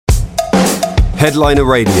Headliner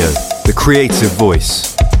Radio, the creative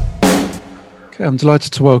voice. Okay, I'm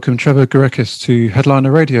delighted to welcome Trevor Gureckis to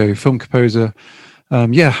Headliner Radio, film composer. How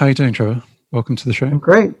are you doing, Trevor? Welcome to the show. I'm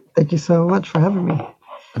great. Thank you so much for having me.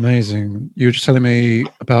 Amazing. You were just telling me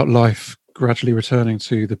about life gradually returning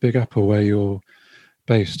to the Big Apple where you're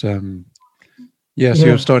based. So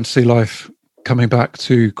you're starting to see life coming back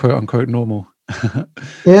to quote unquote normal.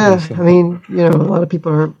 Yeah, I mean, a lot of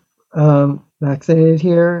people are vaccinated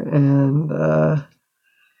here, and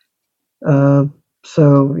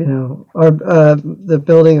so our the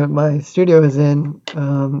building that my studio is in,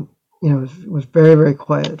 was very, very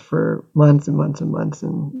quiet for months and months and months,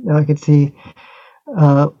 and now I could see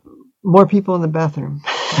more people in the bathroom.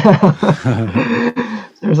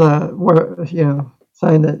 There's a more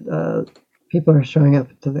sign that people are showing up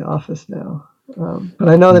to the office now. But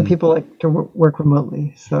I know that people like to work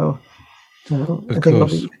remotely, so I think it'll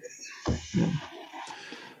be. Yeah.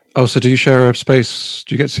 Oh, so do you share a space?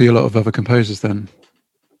 Do you get to see a lot of other composers then?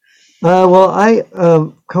 Well, I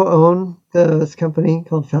co-own this company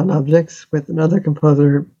called Found Objects with another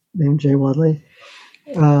composer named Jay Wadley.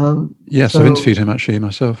 Yes, I've interviewed him actually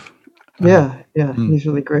myself. He's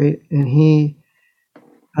really great, and he,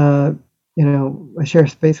 I share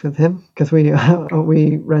space with him because we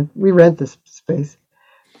rent this space,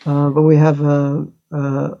 but we have other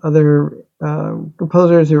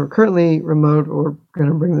composers who are currently remote or going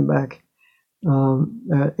to bring them back,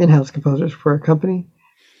 in-house composers for our company.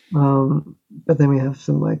 But then we have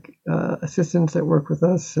some assistants that work with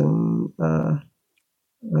us, and we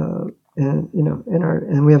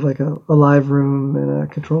have like a live room and a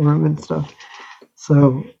control room and stuff.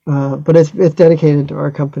 So, but it's dedicated to our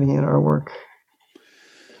company and our work.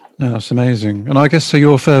 No, that's amazing. And I guess so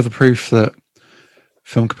you're further proof that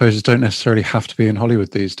film composers don't necessarily have to be in Hollywood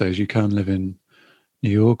these days. You can live in New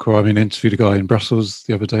York, or I interviewed a guy in Brussels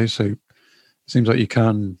the other day. So it seems like you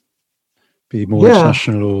can be more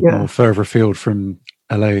international or more further afield from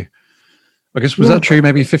LA. I guess, was that true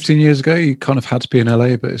maybe 15 years ago? You kind of had to be in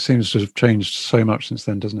LA, but it seems to have changed so much since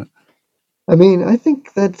then, doesn't it? I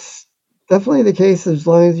think that's definitely the case as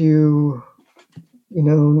long as you,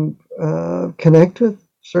 connect with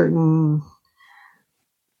certain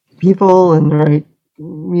people and the right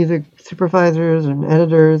music supervisors and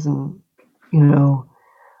editors, and,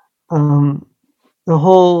 the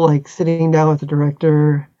whole sitting down with the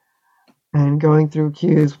director and going through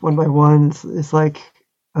cues one by one is not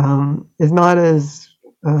as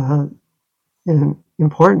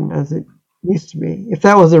important as it used to be. If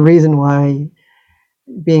that was a reason why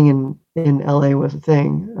being in LA was a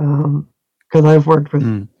thing, because I've worked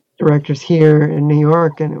with directors here in New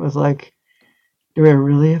York, and it was like, do I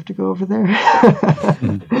really have to go over there?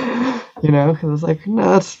 Because it's like,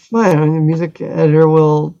 no, it's fine. The music editor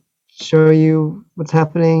will show you what's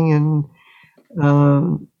happening, and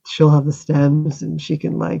she'll have the stems, and she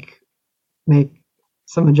can make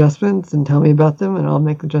some adjustments and tell me about them, and I'll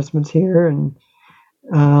make adjustments here, and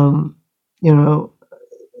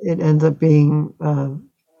it ends up being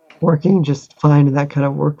working just fine in that kind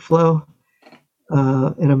of workflow,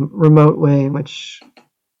 in a remote way in which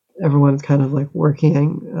everyone's kind of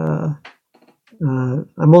working on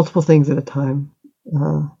multiple things at a time.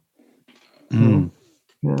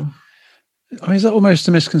 Is that almost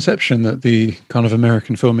a misconception that the kind of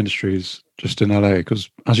American film industry is just in LA? Because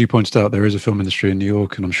as you pointed out, there is a film industry in New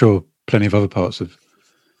York, and I'm sure plenty of other parts of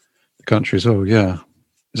the country as well. Yeah.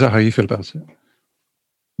 Is that how you feel about it?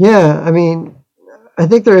 Yeah, I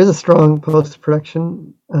think there is a strong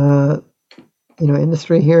post-production,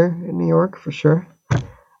 industry here in New York for sure.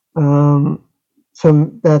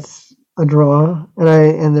 So that's a draw,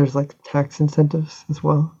 and there's tax incentives as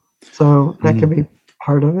well, so that could be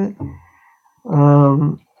part of it.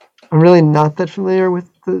 I'm really not that familiar with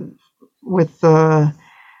the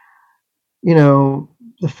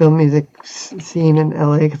film music scene in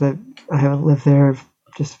LA because I haven't lived there. I've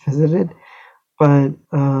just visited, but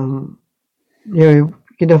you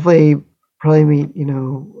can definitely probably meet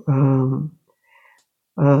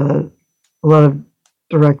a lot of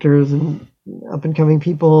directors and up and coming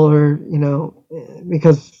people, or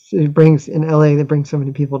because it brings in LA that brings so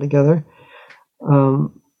many people together.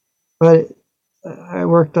 But I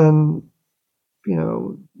worked on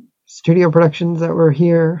studio productions that were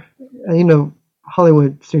here,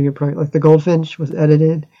 Hollywood studio project, like The Goldfinch was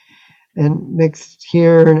edited and mixed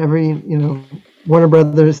here, and every Warner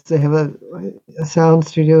Brothers, they have a sound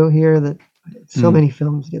studio here that so many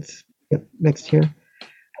films get mixed here,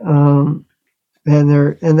 and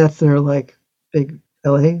that's their big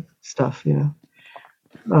LA stuff,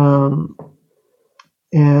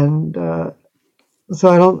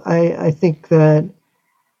 so I think that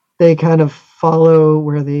they kind of follow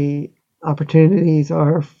where the opportunities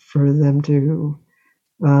are for them to,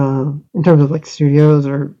 in terms of like studios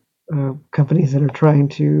or companies that are trying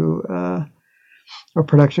to, or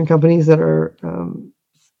production companies that are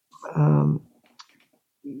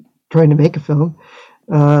trying to make a film,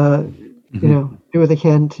 you know, do what they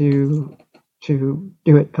can to do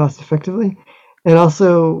it cost effectively, and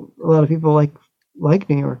also a lot of people like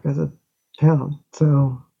New York as a town,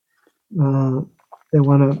 so they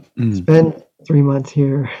want to spend 3 months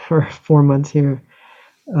here or 4 months here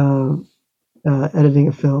editing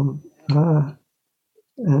a film,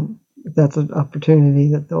 and that's an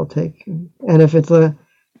opportunity that they'll take. And if it's and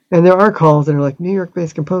there are calls that are like New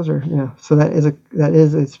York-based composer, you know, so that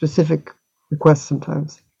is a specific request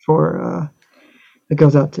sometimes for it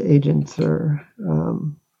goes out to agents or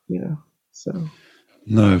you know, so.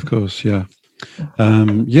 No, of course, yeah.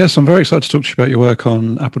 Yes, I'm very excited to talk to you about your work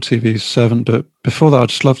on Apple TV's Servant, but before that, I'd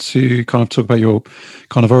just love to kind of talk about your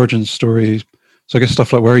kind of origin story. So I guess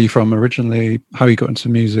stuff like where are you from originally, how you got into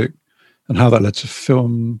music, and how that led to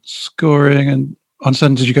film scoring. And I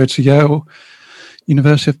understand, did you go to Yale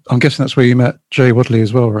University? I'm guessing that's where you met Jay Wadley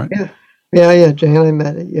as well, right? Yeah. Jay and I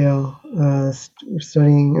met at Yale. We're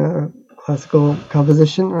studying classical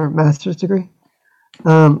composition or master's degree.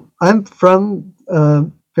 I'm from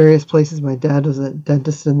various places. My dad was a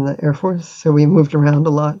dentist in the Air Force, so we moved around a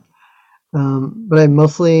lot. But I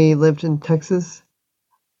mostly lived in Texas,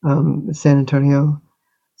 San Antonio.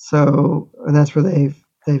 So, and that's where they've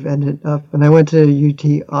ended up. And I went to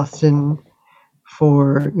UT Austin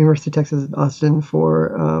University of Texas at Austin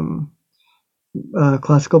for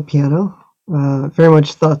classical piano. Very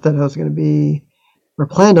much thought that I was going to be, or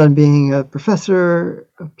planned on being, a professor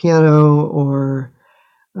of piano or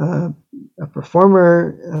a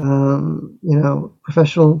performer, you know,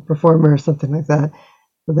 professional performer, something like that.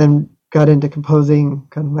 But then got into composing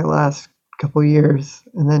kind of my last couple of years,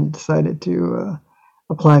 and then decided to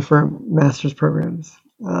apply for master's programs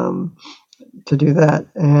to do that.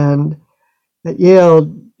 And at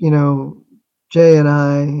Yale, you know, Jay and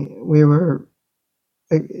I, we were,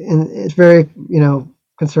 it's very, you know,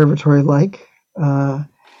 conservatory-like,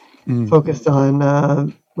 focused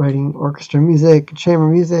on writing orchestra music, chamber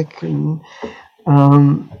music, and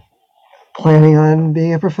planning on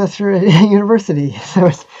being a professor at a university. So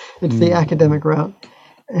it's the academic route.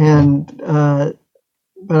 And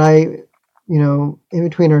but I, you know, in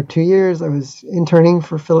between our 2 years, I was interning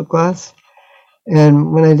for Philip Glass.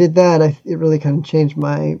 And when I did that, it really kind of changed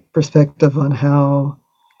my perspective on how,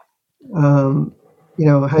 you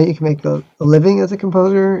know, how you can make a living as a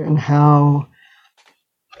composer, and how,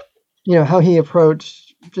 you know, how he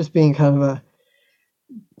approached just being kind of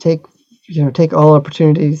take all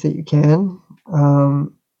opportunities that you can,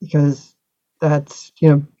 because that's, you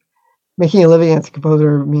know, making a living as a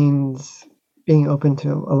composer means being open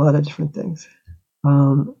to a lot of different things.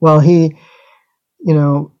 While he, you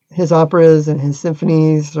know, his operas and his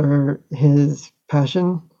symphonies are his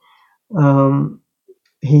passion,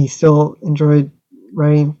 he still enjoyed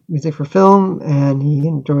writing music for film, and he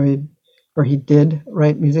did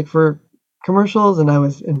write music for commercials, and I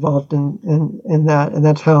was involved in that, and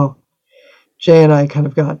that's how Jay and I kind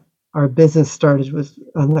of got our business started, was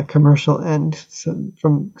on the commercial end,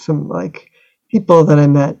 from some like people that I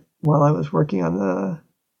met while I was working on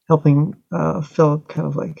helping Philip kind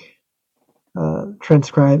of like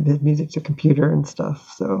transcribe his music to computer and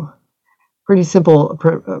stuff. So pretty simple,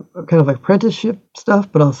 kind of like apprenticeship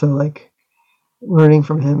stuff, but also like learning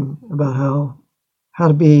from him about how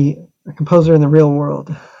to be a composer in the real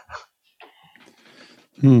world.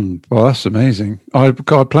 Well, that's amazing. I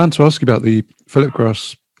planned to ask you about the Philip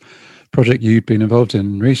Glass project you'd been involved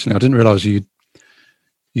in recently. I didn't realize you've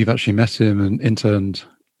actually met him and interned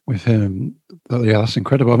with him. Yeah, that's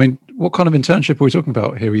incredible. I mean, what kind of internship are we talking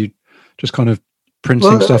about here? Were you just kind of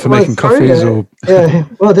printing stuff and making coffees, or? Yeah,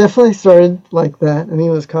 well, definitely started like that. I mean,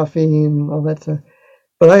 it was coffee and all that stuff.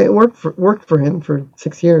 But I worked for him for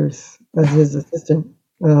 6 years as his assistant.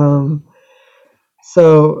 And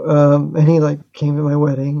he like came to my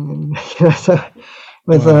wedding, and you know, so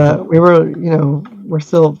with we were, you know, we're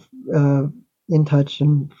still in touch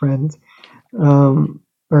and friends,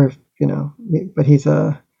 or you know, but he's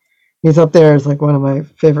up there as like one of my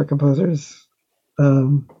favorite composers.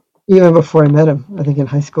 Even before I met him, I think in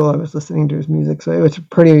high school I was listening to his music, so it was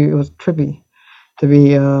trippy to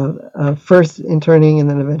be first interning and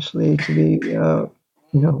then eventually to be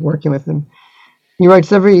you know, working with him. He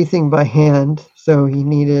writes everything by hand, so he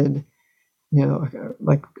needed, you know,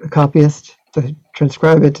 like a copyist to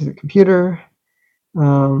transcribe it to the computer,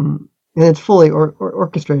 and it's fully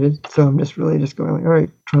orchestrated. So I'm just going like, all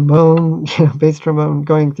right, trombone, you know, bass trombone,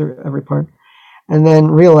 going through every part, and then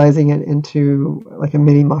realizing it into like a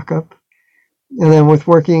MIDI mock-up. And then with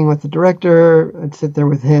working with the director, I'd sit there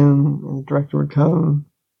with him, and the director would come,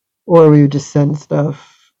 or we would just send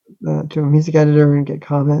stuff to a music editor and get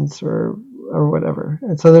comments or whatever.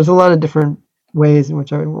 And so there's a lot of different ways in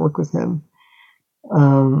which I would work with him,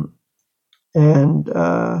 and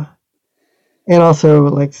also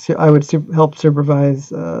like I would help supervise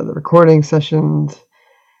the recording sessions,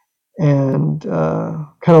 and kind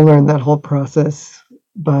of learn that whole process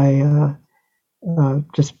by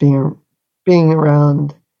just being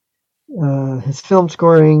around his film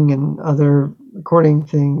scoring and other recording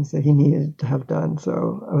things that he needed to have done.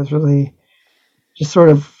 So I was really just sort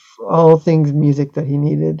of all things music that he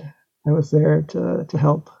needed. I was there to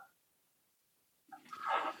help.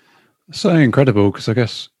 So incredible, because I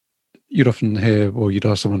guess you'd often hear, or you'd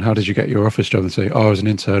ask someone, how did you get your office job? And say, oh, I was an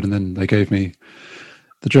intern and then they gave me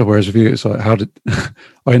the job. Whereas with you, it's like, how did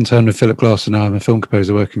I interned with Philip Glass and now I'm a film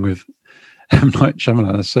composer working with M. Night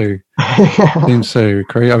Shyamalan? That's so seems so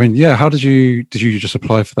crazy. I mean, yeah, how did you just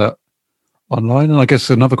apply for that online? And I guess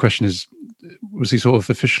another question is, was he sort of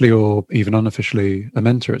officially or even unofficially a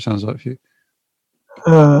mentor, it sounds like, for you?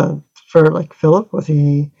 For like Philip, was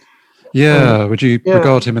he? Yeah, would you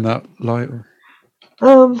regard him in that light?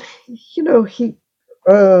 You know, he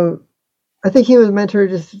I think he was mentored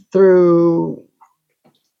just through,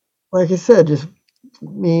 like I said, just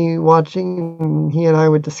me watching. He and I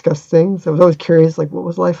would discuss things. I was always curious, like, what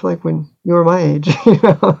was life like when you were my age? You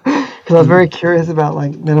know, because I was very curious about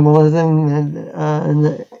like minimalism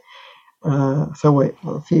and so wait,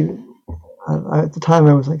 well, if you at the time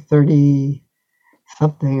I was like 30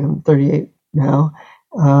 something. I'm 38 now,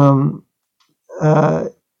 and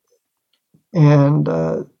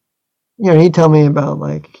you know, he'd tell me about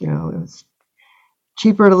like, you know, it was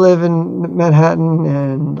cheaper to live in Manhattan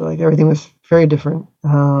and like everything was very different.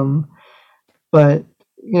 But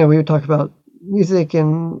you know, we would talk about music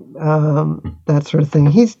and that sort of thing.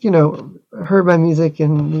 He's, you know, heard my music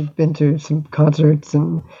and we've been to some concerts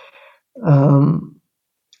and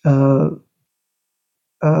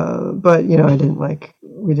but you know, we didn't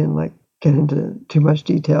like get into too much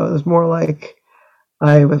detail. It was more like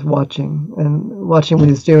I was watching what he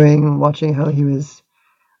was doing and watching how he was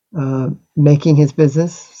making his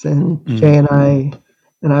business, and Jay and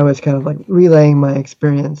I was kind of like relaying my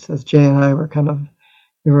experience as Jay and I were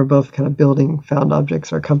we were both kind of building Found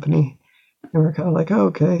Objects, our company, and we're kind of like, oh,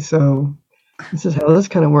 okay, so this is how this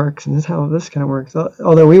kind of works, and this is how this kind of works.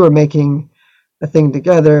 Although we were making a thing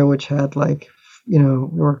together, which had like, you know,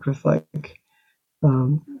 we worked with like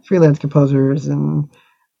freelance composers, and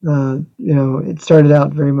you know, it started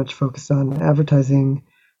out very much focused on advertising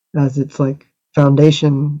as its like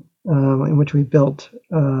foundation, in which we built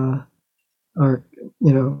our,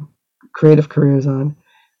 you know, creative careers on.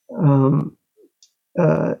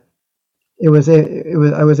 I was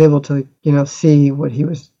able to, you know, see what he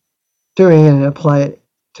was doing and apply it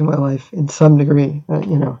to my life in some degree.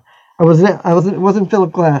 You know, it wasn't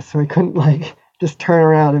Philip Glass, so I couldn't like just turn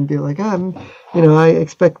around and be like, you know, I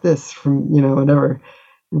expect this from, you know, whatever.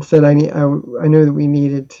 Instead, I knew that we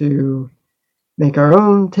needed to make our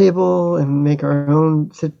own table and make our own,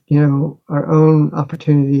 you know, our own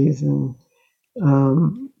opportunities, and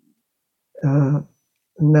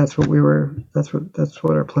that's what that's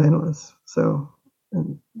what our plan was. So,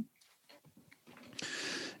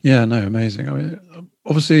 yeah, no, amazing. I mean,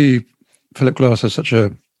 obviously, Philip Glass has such a,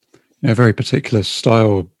 you know, very particular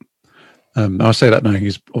style. I say that knowing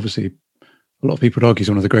he's obviously, a lot of people would argue he's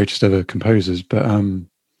one of the greatest ever composers, but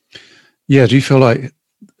yeah, do you feel like,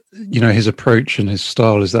 you know, his approach and his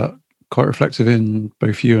style, is that quite reflective in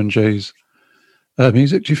both you and Jay's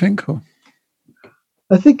music, do you think? Or?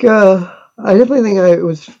 I think I definitely think it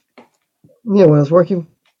was, you know, when I was working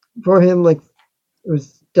for him, like it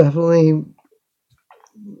was definitely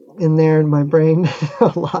in there in my brain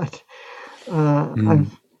a lot.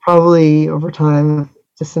 I've probably over time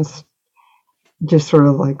just sort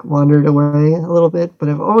of like wandered away a little bit, but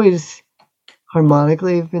I've always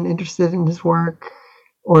harmonically been interested in his work,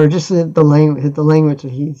 or just the language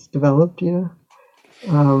that he's developed, you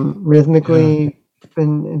know. Rhythmically,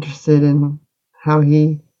 been interested in how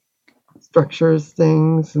he structures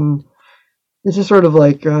things, and it's just sort of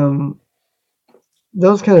like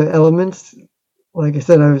those kind of elements. Like I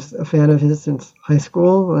said, I was a fan of his since high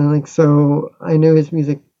school, and like so I knew his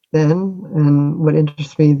music then, and what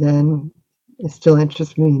interests me then, it still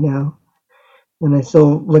interests me now. And I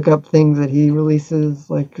still look up things that he releases,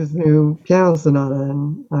 like his new piano sonata,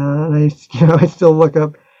 and I still look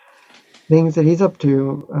up things that he's up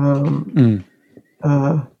to,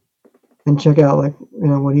 and check out like, you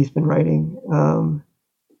know, what he's been writing.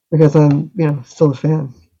 because I'm still a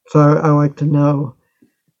fan. So I like to know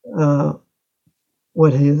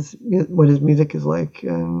what his music is like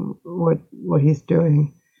and what he's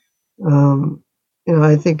doing.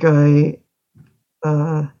 I think I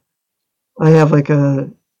have like a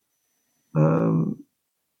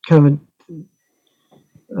kind of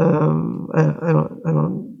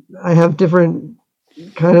I have different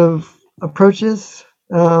kind of approaches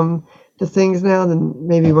to things now than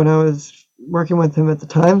maybe when I was working with him at the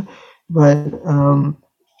time, but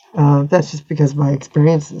that's just because my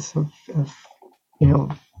experiences have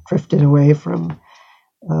drifted away from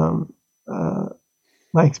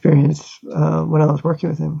my experience when I was working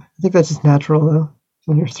with him. I think that's just natural, though,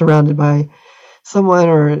 when you're surrounded by someone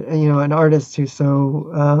or an artist who's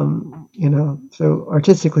so so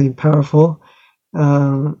artistically powerful,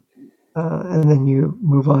 and then you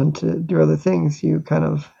move on to do other things. You kind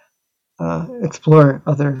of explore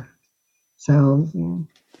other sounds and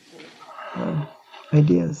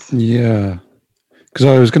ideas. Yeah, because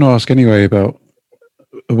I was going to ask anyway about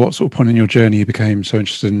what sort of point in your journey you became so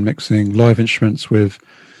interested in mixing live instruments with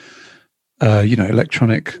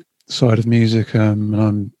electronic side of music, and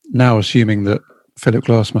I'm now assuming that Philip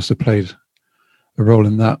Glass must have played a role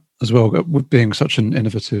in that as well, with being such an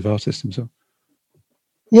innovative artist himself.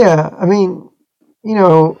 Yeah, I mean,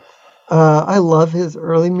 I love his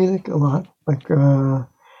early music a lot, like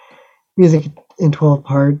music in 12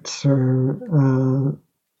 parts, or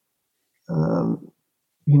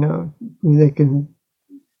music in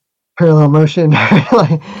parallel motion,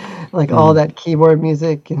 like all that keyboard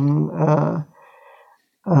music, and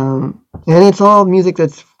it's all music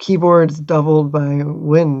that's keyboards doubled by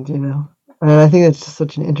wind, and I think it's just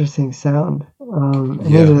such an interesting sound. And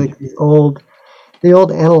these are like the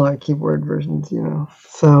old analog keyboard versions,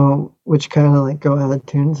 so which kind of like go out of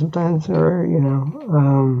tune sometimes, or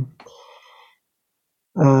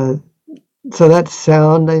so that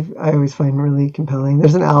sound I always find really compelling.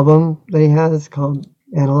 There's an album that he has called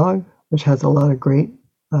Analog, which has a lot of great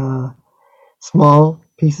small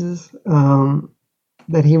pieces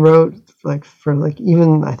that he wrote, like for like,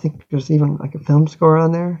 even I think there's even like a film score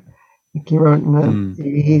on there, like he wrote in the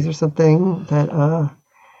 80s or something, that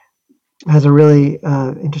has a really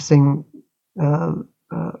interesting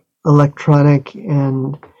electronic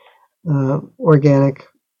and organic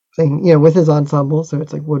thing, with his ensemble. So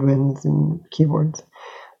it's like woodwinds and keyboards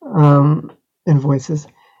and voices.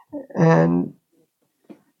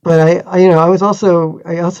 But I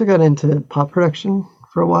also got into pop production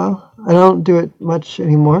for a while. I don't do it much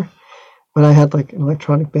anymore, but I had like an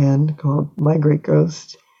electronic band called My Great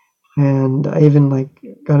Ghost, and I even like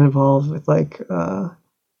got involved with like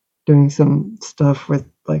doing some stuff with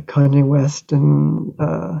like Kanye West and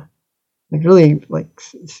like really like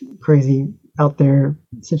crazy out there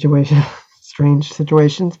situations, strange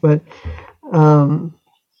situations, but so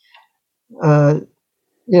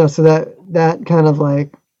that kind of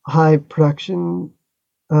like high production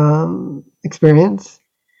experience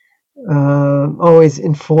always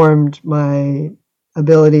informed my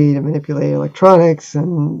ability to manipulate electronics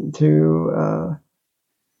and to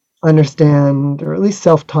understand, or at least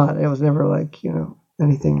self-taught. I was never like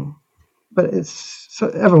anything, but it's so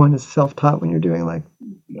everyone is self-taught when you're doing like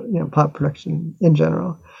pop production in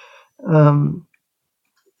general, and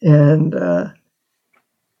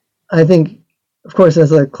I think, of course,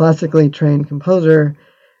 as a classically trained composer,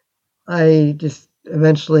 I just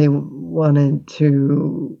eventually wanted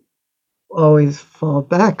to always fall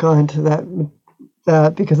back onto that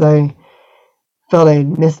because I felt I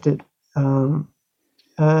had missed it. And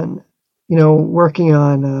working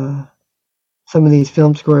on some of these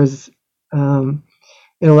film scores,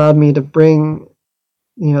 it allowed me to bring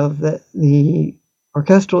the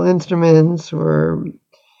orchestral instruments, and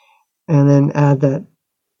then add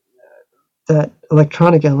that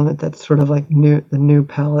electronic element that's sort of like the new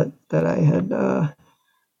palette that I had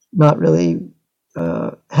not really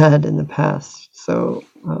had in the past. So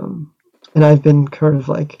and I've been kind of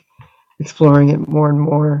like exploring it more and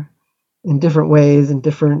more in different ways and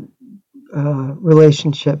different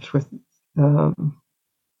relationships with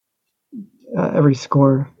every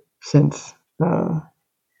score since, or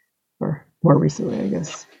more recently, I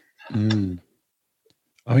guess.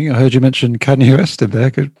 I think I heard you mention Kanye West in there.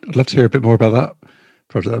 I'd love to hear a bit more about that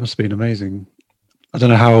project. That must have been amazing. I don't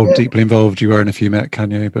know how deeply involved you were and if you met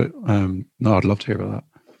Kanye, but no, I'd love to hear about that.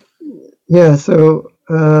 Yeah, so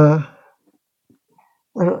I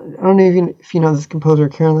don't know if you know this composer,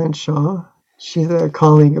 Caroline Shaw. She's a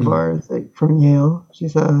colleague of ours from Yale.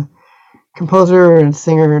 She's a composer and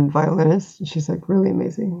singer and violinist. She's like really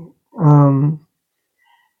amazing.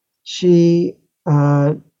 She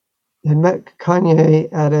had met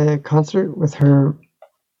Kanye at a concert with her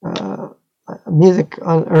or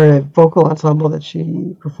a vocal ensemble that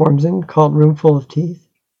she performs in called Room Full of Teeth.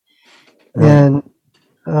 Right. And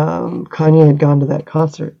Kanye had gone to that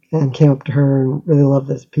concert and came up to her and really loved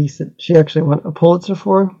this piece that she actually won a Pulitzer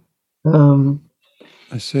for.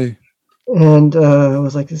 I see. And I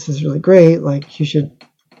was like, this is really great. Like, you should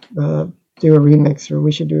do a remix, or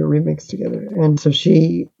we should do a remix together. And so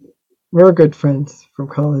we were good friends from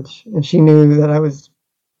college, and she knew that I was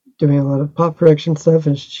doing a lot of pop production stuff,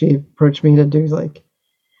 and she approached me to do to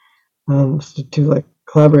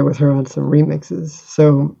collaborate with her on some remixes.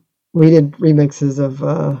 So we did remixes of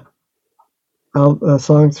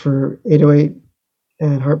songs for 808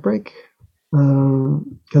 and Heartbreak,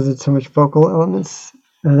 because it's so much vocal elements.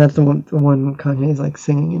 That's the one Kanye's like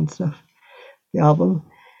singing and stuff, the album.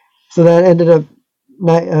 So that ended up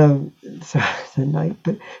but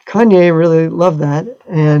Kanye really loved that,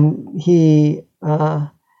 and he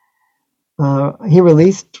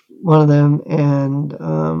released one of them, and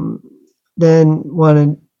then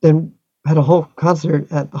had a whole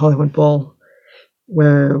concert at the Hollywood Bowl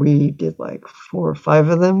where we did like 4 or 5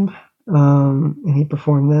 of them, and he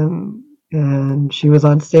performed them, and she was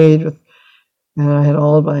on stage and I had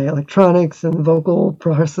all of my electronics and vocal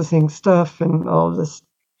processing stuff and all of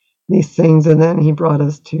these things, and then he brought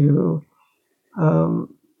us to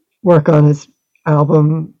work on his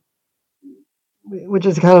album, which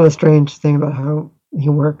is kind of a strange thing about how he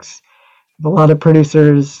works. A lot of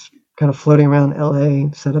producers kind of floating around LA,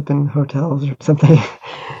 set up in hotels or something,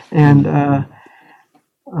 and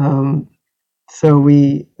so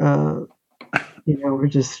we, we're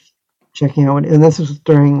just checking out. And this was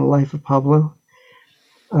during Life of Pablo,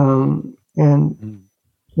 and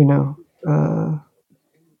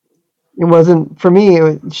it wasn't for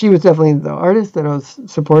me. She was definitely the artist that I was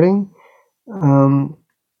supporting, and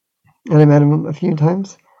I met him a few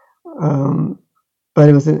times. But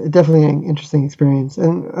it was definitely an interesting experience.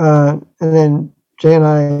 And then Jay and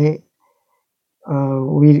I,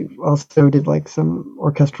 we also did like some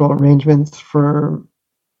orchestral arrangements for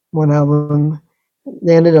one album.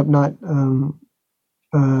 They ended up not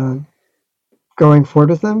going forward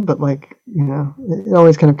with them, but it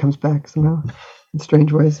always kind of comes back somehow in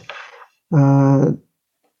strange ways. So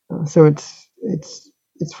it's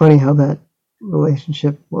funny how that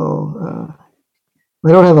relationship will.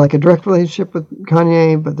 I don't have like a direct relationship with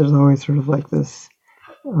Kanye, but there's always sort of like this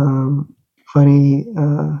funny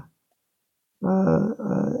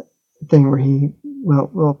thing where he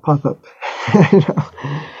will pop up.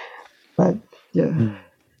 But yeah.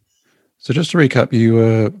 So just to recap, you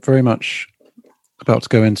were very much about to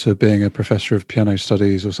go into being a professor of piano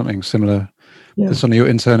studies or something similar. Yeah. Suddenly you're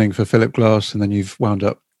interning for Philip Glass, and then you've wound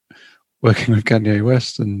up working with Kanye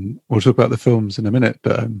West, and we'll talk about the films in a minute.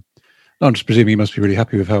 But I'm just presuming you must be really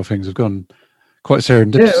happy with how things have gone. Quite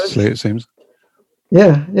serendipitously, it seems.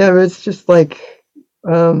 Yeah. It's just like,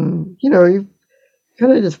 you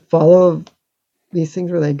kind of just follow these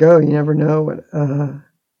things where they go. You never know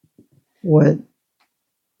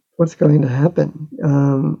what's going to happen.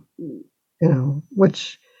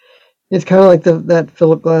 Which is kind of like that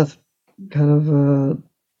Philip Glass kind of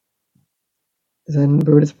Zen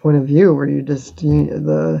Buddhist point of view, where you just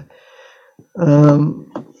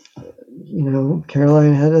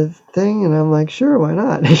Caroline had a thing, and I'm like, sure, why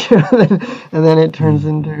not? And then it turns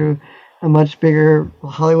into a much bigger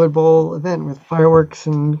Hollywood Bowl event with fireworks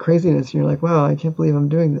and craziness. And you're like, wow, I can't believe I'm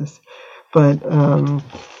doing this. But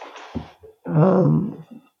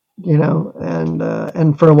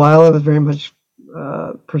and for a while I was very much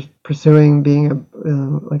pursuing being a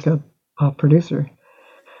pop producer.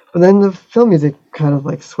 But then the film music kind of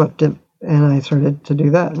like swept it, and I started to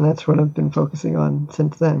do that, and that's what I've been focusing on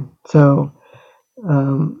since then. So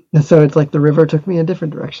it's like the river took me a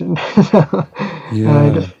different direction. And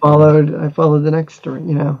I just followed the next story,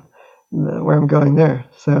 where I'm going there.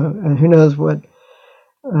 So, and who knows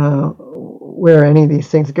where any of these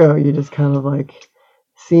things go. You just kind of like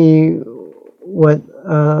see what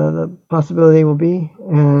the possibility will be,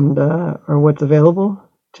 and or what's available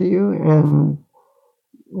to you, and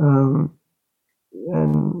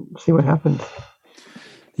see what happens.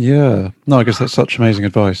 Yeah. No, I guess that's such amazing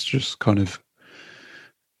advice. Just kind of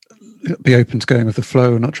be open to going with the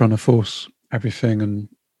flow, not trying to force everything. And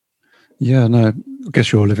I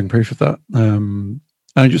guess you're living proof of that. And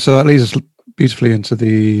so that leads us beautifully into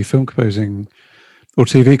the film composing, or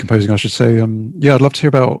TV composing, I should say. I'd love to hear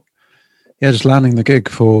about just landing the gig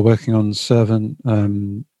for working on Servant.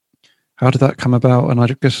 How did that come about? And I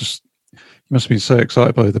guess you must have been so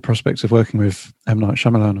excited by the prospects of working with M. Night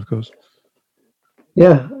Shyamalan, of course.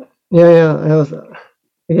 Yeah. I was.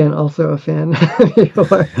 again, also a fan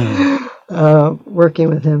before working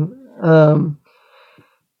with him.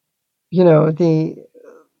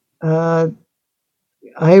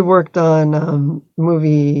 I worked on the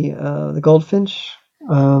movie The Goldfinch,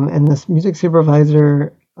 and this music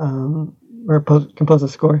supervisor, composed the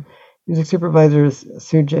score. Music supervisor is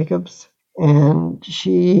Sue Jacobs, and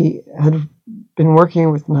she had been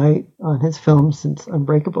working with Knight on his film since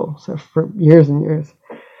Unbreakable, so for years and years,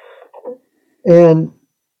 and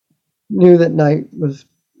knew that Knight was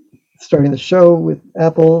starting the show with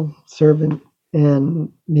Apple Servant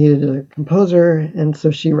and needed a composer, and so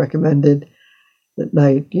she recommended that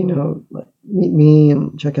Knight, meet me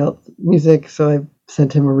and check out music. So I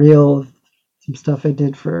sent him a reel of some stuff I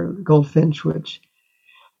did for Goldfinch, which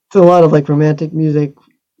it's a lot of like romantic music,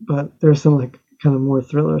 but there's some like kind of more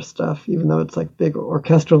thriller stuff, even though it's like big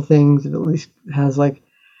orchestral things. It at least has like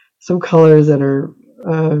some colors that are,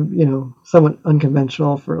 somewhat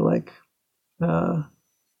unconventional for like, I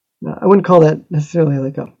wouldn't call that necessarily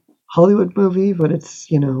like a Hollywood movie, but it's,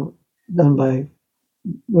 done by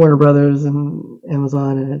Warner Brothers and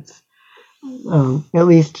Amazon, and it's at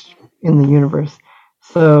least in the universe.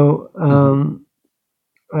 So,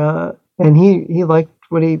 and he liked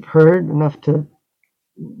what he heard enough to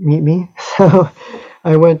meet me. So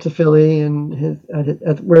I went to Philly and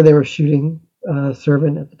at where they were shooting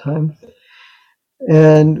Servant at the time,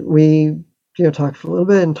 and we talked for a little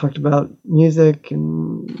bit and talked about music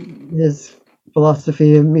and his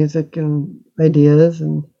philosophy of music and ideas,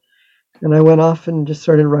 and I went off and just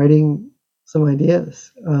started writing some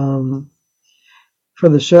ideas for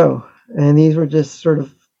the show. And these were just sort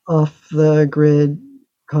of off the grid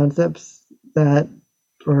concepts that,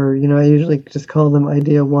 or, I usually just call them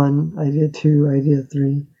idea 1, idea 2, idea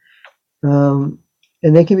 3. And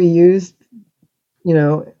they can be used, in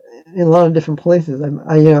a lot of different places.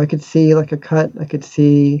 I could see like a cut, I could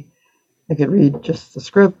read just the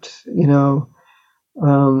script, and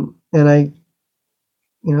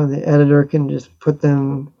the editor can just put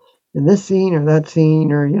them in this scene or that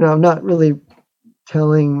scene, or, I'm not really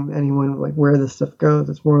telling anyone like where this stuff goes.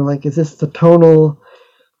 It's more like, is this the tonal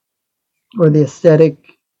or the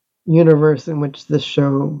aesthetic universe in which this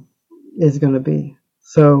show is going to be?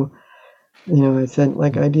 So, I sent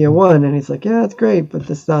like idea 1 and he's like, yeah, it's great, but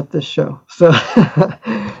it's not this show. So,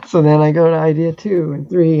 so then I go to idea 2 and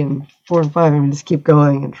 3 and 4 and 5 and we just keep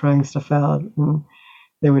going and trying stuff out. And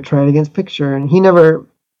they would try it against picture, and he never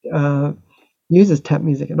uses temp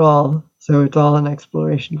music at all, so it's all an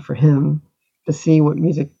exploration for him to see what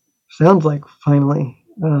music sounds like finally,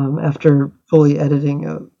 after fully editing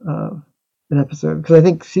an episode. Because I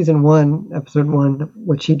think season 1, episode 1,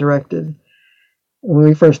 which he directed, when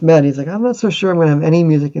we first met, he's like, I'm not so sure I'm going to have any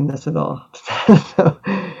music in this at all. Because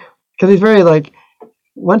he's very like,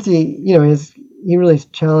 once he really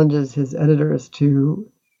challenges his editors to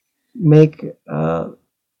make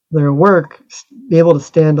their work be able to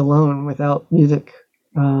stand alone without music,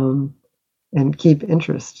 and keep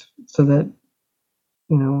interest, so that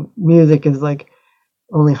music is like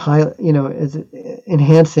only is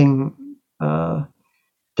enhancing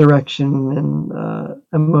direction and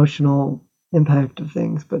emotional impact of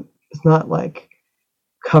things, but it's not like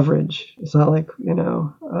coverage. It's not like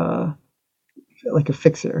like a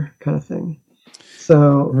fixer kind of thing.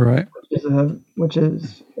 So right,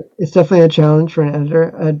 it's definitely a challenge for an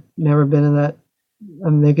editor. I'd never been in that.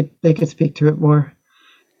 They could speak to it more,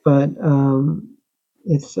 but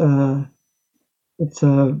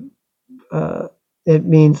it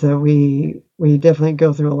means that we definitely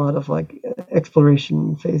go through a lot of like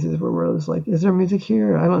exploration phases where we're just like, is there music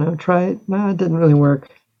here? I don't know. Try it. No, it didn't really work.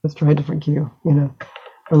 Let's try a different cue,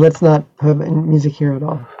 or let's not have any music here at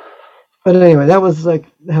all. But anyway, that was like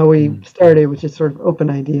how we started, which is sort of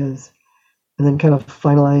open ideas, and then kind of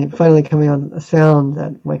finally coming on a sound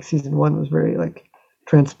that like season 1 was very like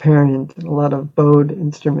transparent, and a lot of bowed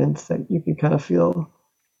instruments that you could kind of feel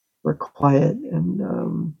were quiet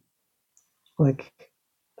and like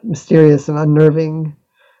mysterious and unnerving.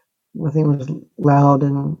 Nothing was loud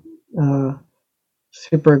and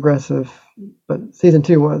super aggressive, but season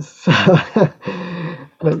 2 was. So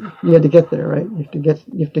but you had to get there, right? You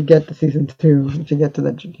have to get to season 2 to get to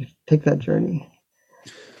that. You take that journey.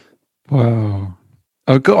 Wow.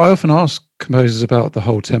 I often ask composers about the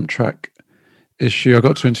whole temp track issue. I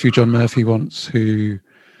got to interview John Murphy once, who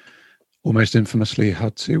almost infamously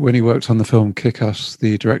had to, when he worked on the film Kick-Ass,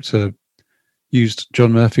 the director used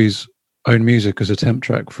John Murphy's own music as a temp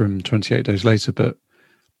track from 28 Days Later, but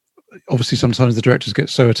obviously sometimes the directors get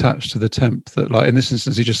so attached to the temp that, like in this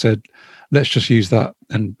instance, he just said, let's just use that.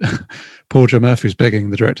 And poor John Murphy was begging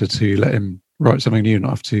the director to let him write something new,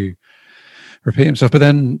 not have to repeat himself. But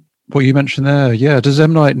then what you mentioned there, does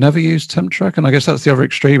M. Night never use temp track? And I guess that's the other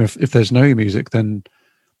extreme. If there's no music, then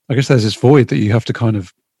I guess there's this void that you have to kind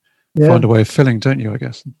of find a way of filling, don't you? I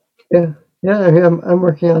guess. Yeah. I'm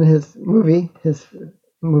working on his movie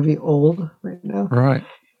Old right now. Right.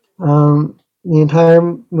 The entire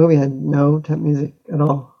movie had no temp music at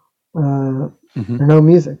all, or no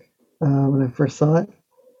music when I first saw it,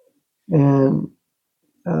 and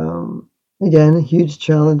again, a huge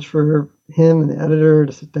challenge for him and the editor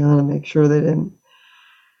to sit down and make sure they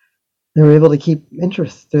were able to keep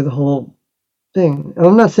interest through the whole thing. And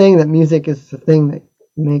I'm not saying that music is the thing that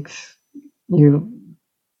makes you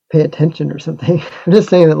pay attention or something. I'm just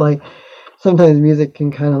saying that like sometimes music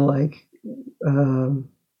can kind of like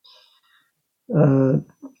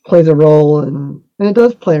plays a role, and it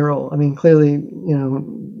does play a role. I mean, clearly,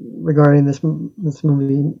 regarding this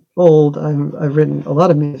movie Old, I've written a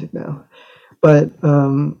lot of music now, but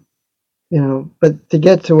but to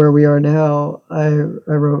get to where we are now, I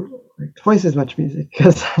wrote like twice as much music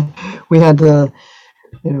because we had to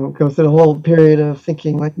go through the whole period of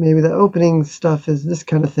thinking like maybe the opening stuff is this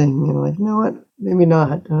kind of thing, like you know what, maybe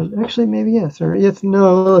not, actually maybe yes, or yes,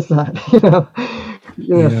 no, it's not. So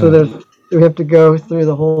we have to go through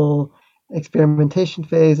the whole experimentation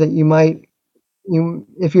phase that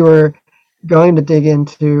if you were going to dig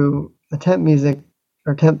into a temp music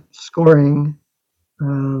or temp scoring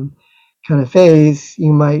kind of phase,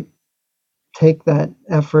 you might take that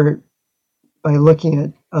effort by looking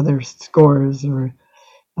at other scores by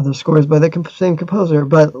the same composer.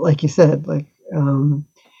 But like you said, like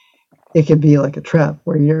it could be like a trap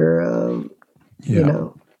where you're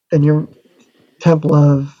and your temp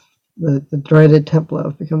love, the dreaded temp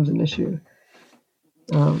love becomes an issue.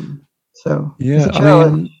 So it's a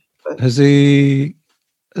challenge. Has he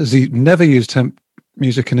never used temp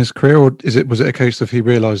music in his career, or was it a case of he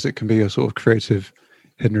realised it can be a sort of creative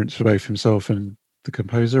hindrance for both himself and the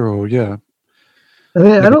composer? Or I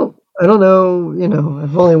mean, I don't know.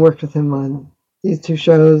 I've only worked with him on these two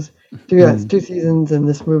shows, two seasons and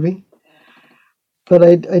this movie. But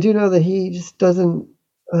I do know that he just doesn't.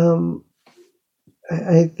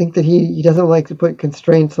 I think that he doesn't like to put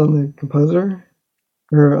constraints on the composer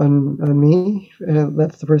or on me.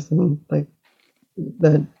 That's the person like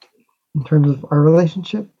that in terms of our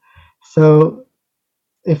relationship. So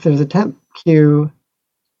if there's a temp cue,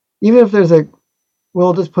 even if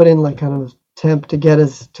we'll just put in like kind of temp to get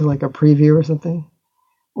us to like a preview or something,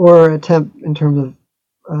 or a temp in terms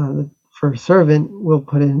of for Servant, we'll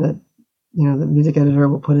put in that the music editor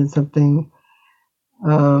will put in something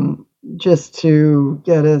just to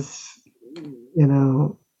get us,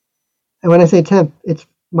 and when I say temp, it's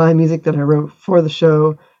my music that I wrote for the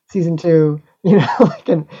show, season 2, like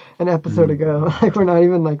an episode ago. Like we're not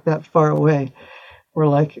even like that far away. We're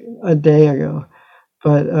like a day ago.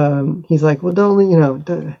 But he's like, well,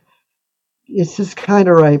 don't, it's just kind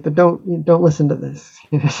of right, but don't listen to this.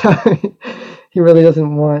 So he really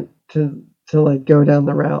doesn't want to like go down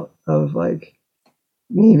the route of like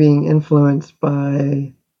me being influenced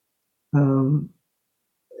by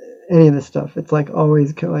any of this stuff. It's like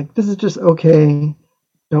always kind of like, this is just okay.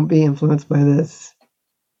 Don't be influenced by this.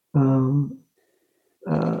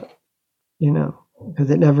 Because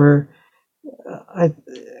it never,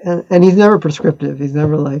 and he's never prescriptive. He's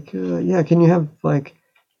never like, can you have like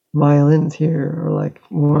violins here or like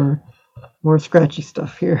more scratchy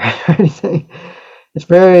stuff here or anything.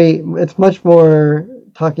 It's much more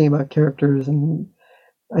talking about characters and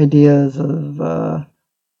ideas of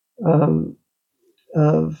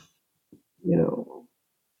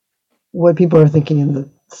what people are thinking in the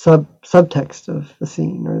subtext of the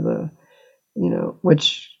scene, or the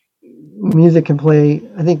which music can play.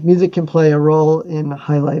 I think music can play a role in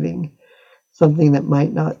highlighting something that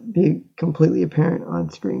might not be completely apparent on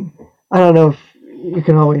screen. I don't know if you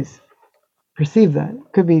can always perceive that.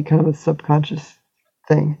 It could be kind of a subconscious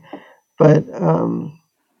thing, but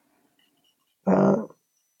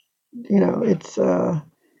it's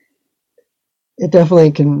it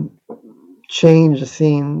definitely can change a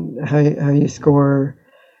scene, how you score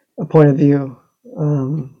a point of view,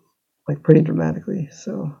 like pretty dramatically.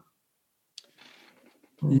 So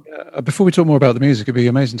before we talk more about the music, it'd be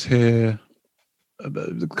amazing to hear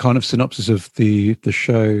the kind of synopsis of the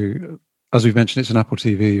show. As we've mentioned, it's an Apple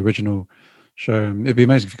TV original show. It'd be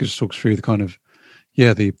amazing if you could just talk us through the kind of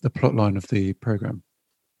the plot line of the program.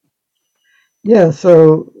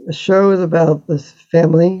 So the show is about this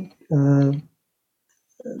family,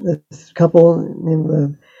 this couple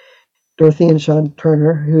named Dorothy and Sean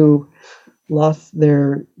Turner, who lost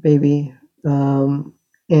their baby, and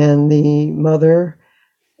the mother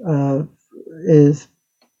is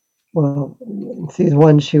well, in season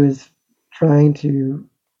 1, she was trying to,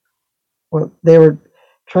 well, they were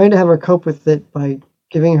trying to have her cope with it by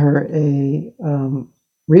giving her a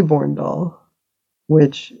reborn doll,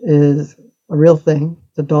 which is a real thing.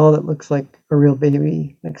 It's a doll that looks like a real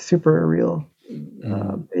baby, like super real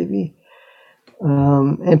baby.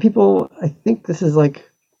 And people, I think this is like,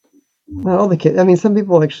 not all the kids, I mean, some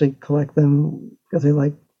people actually collect them because they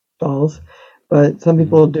like dolls, but some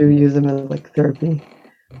people do use them as like therapy.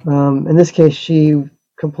 In this case, she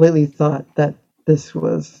completely thought that this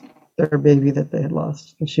was their baby that they had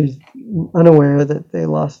lost, and she was unaware that they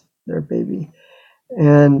lost their baby.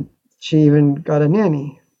 And she even got a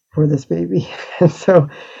nanny for this baby. And so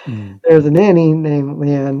there's a nanny named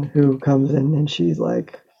Leanne who comes in, and she's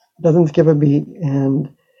like, doesn't skip a beat, and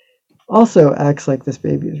also acts like this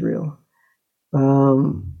baby is real.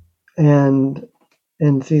 And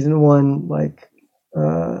in season 1, like,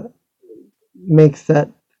 makes that,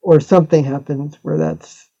 or something happens where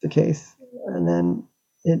that's the case, and then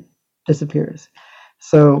it disappears.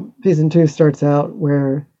 So season 2 starts out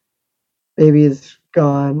where baby is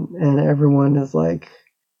gone and everyone is like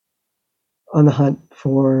on the hunt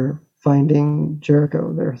for finding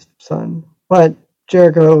Jericho, their son. But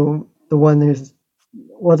Jericho, the one who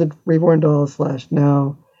was a reborn doll /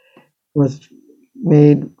 now was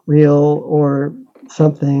made real or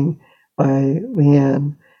something by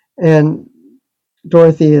Leanne, and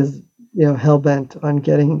Dorothy is, hell bent on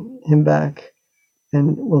getting him back,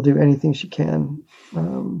 and will do anything she can.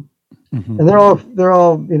 And they're all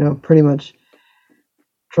pretty much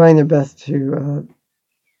trying their best to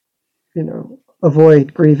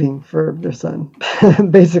avoid grieving for their son.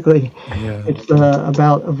 Basically, it's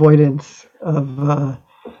about avoidance of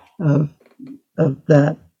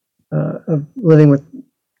that, of living with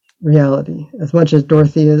reality. As much as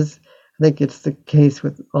Dorothy is, I think it's the case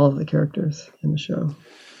with all of the characters in the show.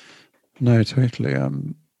 No, totally.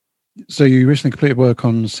 So you recently completed work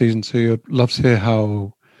on season 2. I'd love to hear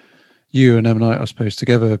how you and M. Night, I suppose,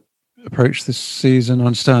 together approached this season. I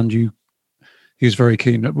understand he was very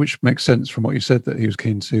keen, which makes sense from what you said, that he was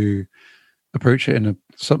keen to approach it in a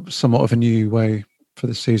somewhat of a new way for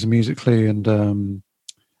this season musically. And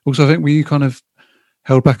also, I think, were you kind of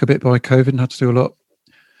held back a bit by COVID and had to do a lot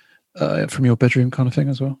from your bedroom kind of thing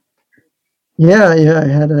as well? Yeah, I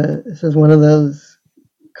had this is one of those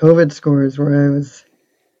COVID scores where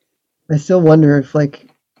I still wonder if we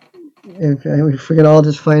could all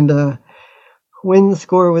just find when the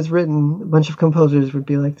score was written, a bunch of composers would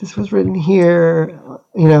be like, this was written here,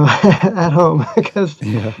 at home, because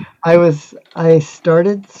I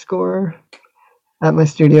started score at my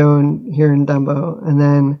studio here in Dumbo, and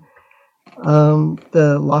then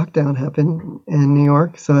the lockdown happened in New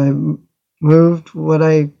York, so I moved what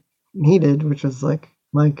I needed, which was like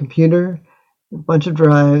my computer, a bunch of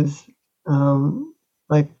drives,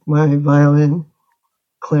 like my violin,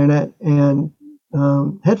 clarinet, and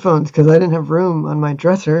headphones, because I didn't have room on my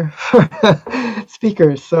dresser for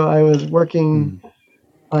speakers. So I was working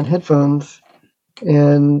on headphones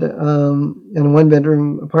and in a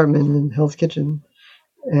 1-bedroom apartment in Hell's Kitchen.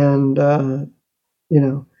 And,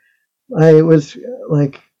 I was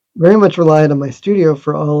like very much relied on my studio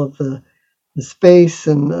for all of the space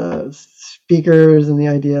and the speakers and the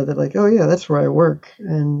idea that like, oh yeah, that's where I work.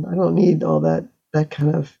 And I don't need all that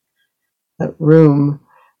kind of that room.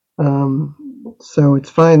 So it's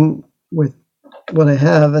fine with what I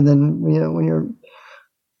have. And then, when you're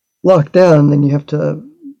locked down, then you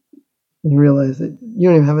realize that you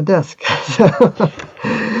don't even have a desk.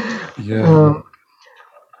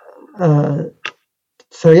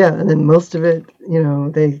 So yeah, and then most of it,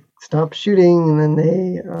 they stopped shooting, and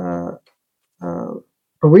then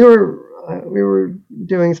but we were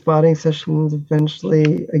doing spotting sessions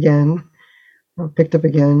eventually again, picked up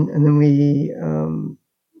again, and then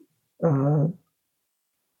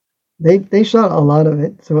they shot a lot of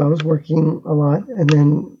it, so I was working a lot, and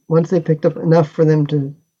then once they picked up enough for them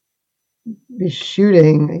to be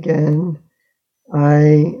shooting again,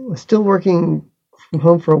 I was still working from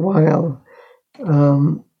home for a while,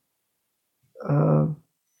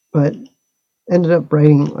 but ended up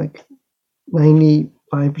writing like 95%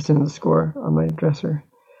 of the score on my dresser.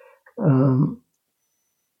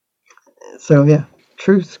 So yeah,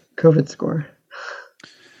 true COVID score.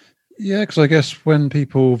 Yeah, because I guess when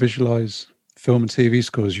people visualize film and TV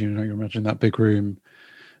scores, you imagine that big room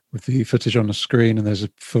with the footage on the screen and there's a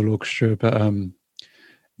full orchestra. But I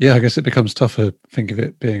guess it becomes tougher. Think of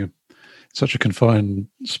it being such a confined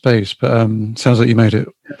space. But sounds like you made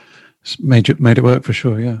it work for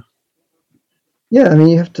sure. Yeah. Yeah, I mean,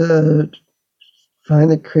 you have to find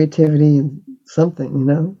the creativity in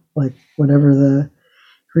something, like whatever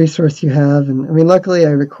resource you have. And I mean, luckily,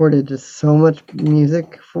 I recorded just so much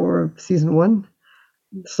music for season 1,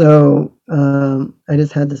 so I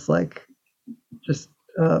just had this like just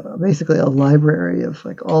basically a library of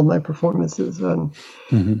like all my performances and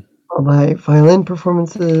all my violin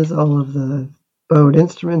performances, all of the bowed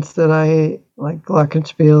instruments that I like,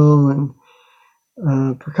 glockenspiel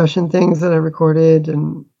and percussion things that I recorded,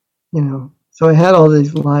 and so I had all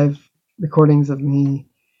these live recordings of me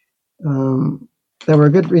that were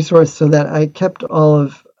a good resource, so that I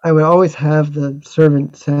would always have the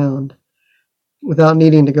Servant sound without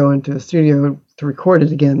needing to go into a studio to record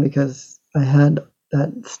it again, because I had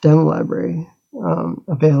that stem library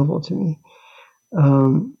available to me.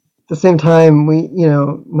 At the same time,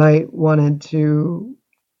 Night wanted to,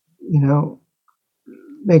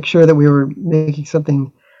 make sure that we were making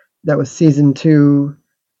something that was season 2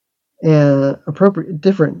 and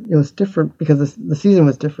different. It was different because the season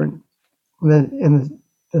was different, and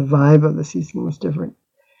the vibe of the season was different.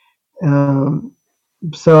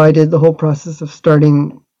 So I did the whole process of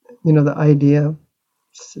starting, the idea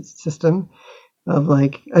system of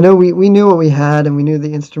like, I know we knew what we had, and we knew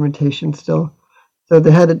the instrumentation still. So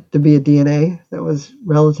there had to be a DNA that was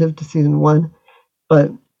relative to season 1,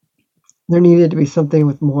 but there needed to be something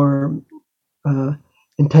with more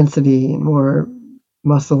intensity and more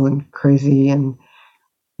muscle and crazy and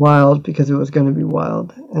wild, because it was going to be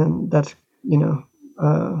wild. And that's,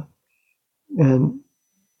 and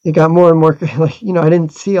it got more and more like, I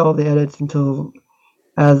didn't see all the edits until,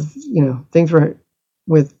 as things were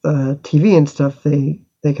with TV and stuff, they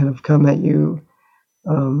kind of come at you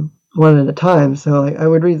one at a time. So like, I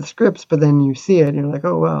would read the scripts, but then you see it and you're like,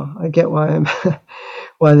 oh wow, I get why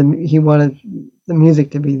he wanted the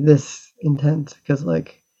music to be this intense, because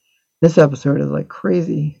like this episode is like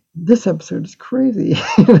crazy. This episode is crazy.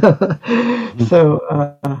 So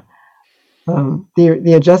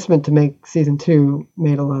the adjustment to make season 2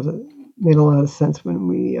 made a lot of sense when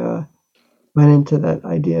we went into that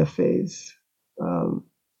idea phase, and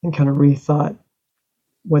kind of rethought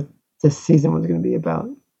what this season was going to be about,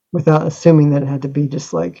 without assuming that it had to be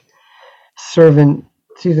just like Servant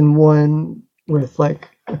season 1 with like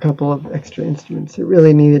a couple of extra instruments. It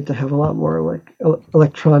really needed to have a lot more like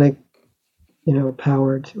electronic,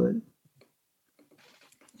 power to it.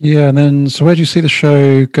 Yeah, and then so where do you see the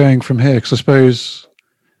show going from here? Because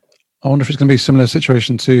I wonder if it's going to be a similar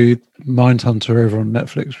situation to Mindhunter over on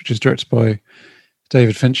Netflix, which is directed by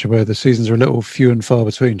David Fincher, where the seasons are a little few and far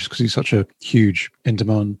between, just because he's such a huge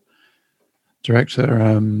in-demand director.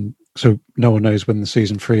 So no one knows when the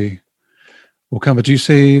season 3 will come. But do you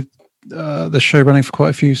see the show running for quite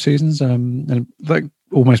a few seasons? And like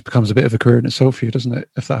almost becomes a bit of a career in itself for you, doesn't it,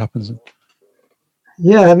 if that happens?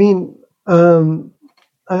 Yeah, I mean,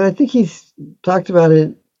 I think he's talked about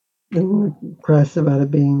it in the press about it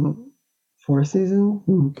being 4 seasons.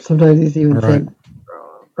 Sometimes he's even said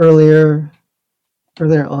earlier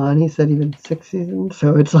on, he said even 6 seasons.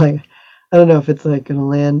 So it's like, I don't know if it's like going to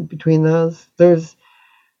land between those. There's,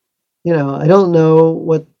 I don't know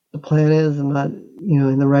what the plan is. I'm not,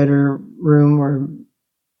 in the writer room or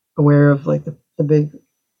aware of like the big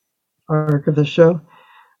arc of the show.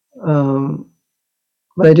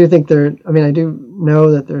 But I do think I do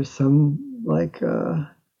know that there's some like,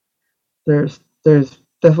 there's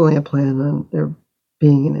definitely a plan on there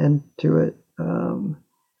being an end to it,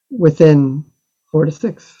 within 4 to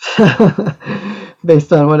 6,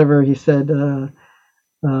 based on whatever he said,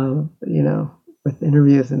 with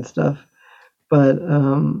interviews and stuff. But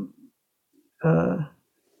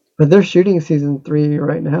they're shooting season 3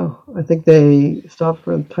 right now. I think they stopped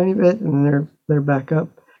for a tiny bit and they're back up.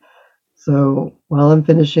 So while I'm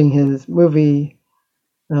finishing his movie,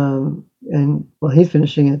 and he's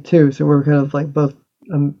finishing it too. So we're kind of like both.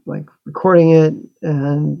 I'm like recording it,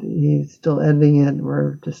 and he's still editing it.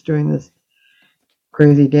 We're just doing this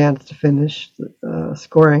crazy dance to finish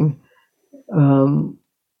scoring. We're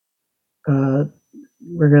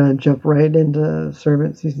gonna jump right into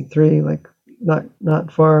Servant season 3, like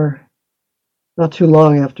not too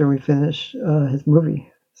long after we finish his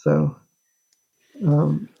movie. So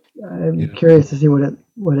I'm curious to see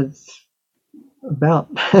what it's about.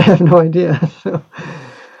 I have no idea. So.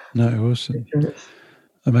 No, awesome.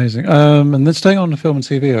 Amazing. And then staying on the film and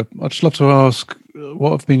TV, I'd just love to ask,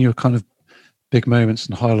 what have been your kind of big moments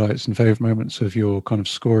and highlights and favorite moments of your kind of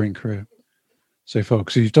scoring career so far?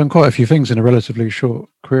 Because you've done quite a few things in a relatively short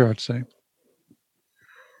career, I'd say.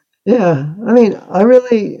 Yeah, I mean, I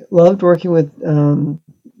really loved working with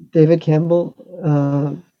David Campbell,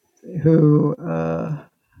 who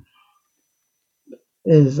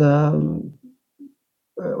is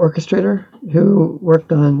orchestrator who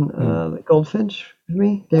worked on the Goldfinch,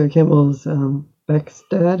 me. David Campbell's Beck's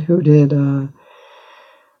dad, who did,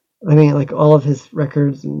 like all of his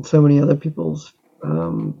records and so many other people's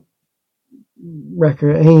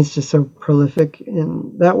record. And he's just so prolific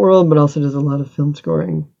in that world, but also does a lot of film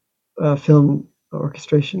scoring, film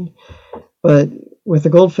orchestration. But with the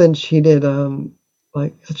Goldfinch, he did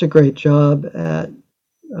such a great job at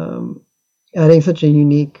adding such a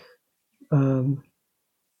unique tone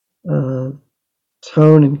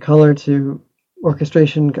and color to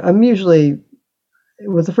orchestration. It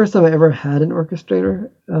was the first time I ever had an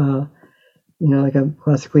orchestrator. Like I'm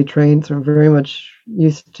classically trained, so I'm very much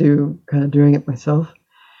used to kind of doing it myself.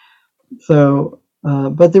 So,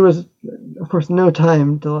 but there was, of course, no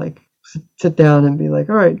time to like sit down and be like,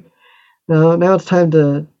 all right, now it's time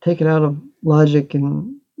to take it out of Logic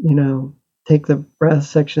and, take the brass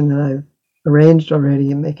section that I've arranged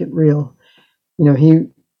already and make it real. We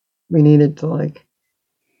needed to like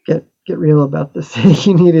get real about this.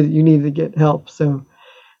 you needed to get help. So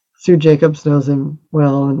Sue Jacobs knows him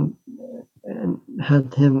well and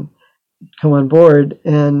had him come on board.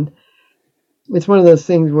 And it's one of those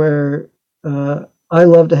things where I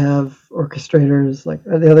love to have orchestrators like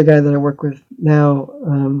the other guy that I work with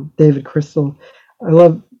now, David Crystal. I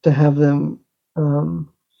love to have them.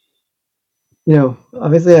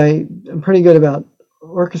 Obviously I'm pretty good about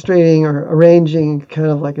orchestrating or arranging kind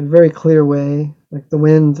of like in a very clear way, like the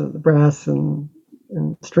winds and the brass and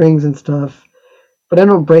strings and stuff. But I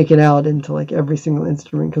don't break it out into like every single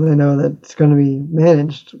instrument because I know that it's going to be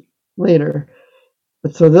managed later.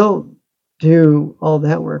 But so they'll do all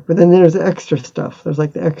that work. But then there's the extra stuff. There's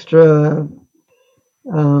like the extra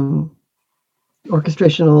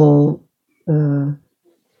orchestrational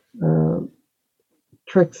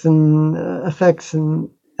tricks and effects and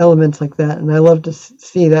elements like that. And I love to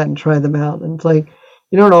see that and try them out. And it's like,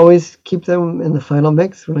 you don't always keep them in the final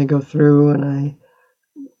mix when I go through and I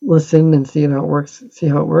listen and see how it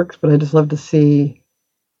works. But I just love to see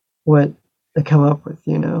what they come up with,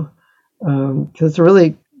 because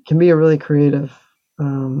it can be a really creative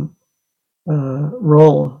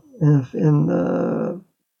role in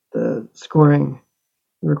the scoring,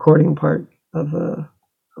 the recording part of a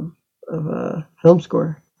film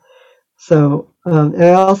score. So, and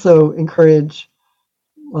I also encourage,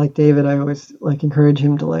 like David, I always encourage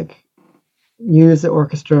him to use the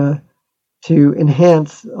orchestra to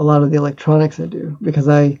enhance a lot of the electronics I do, because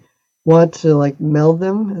I want to meld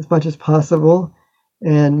them as much as possible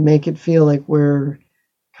and make it feel like we're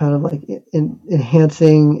kind of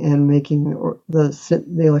enhancing and making the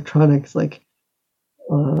electronics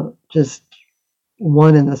just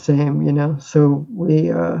one and the same, so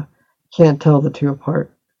we can't tell the two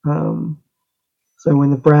apart. So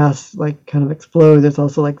when the brass kind of explodes, there's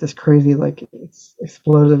also this crazy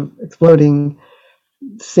exploding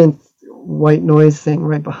synth white noise thing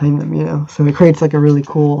right behind them, so it creates a really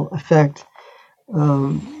cool effect.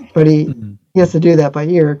 But he has to do that by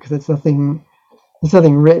ear because there's nothing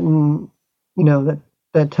written,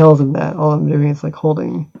 that tells him that. All I'm doing is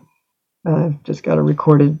holding. I've just got a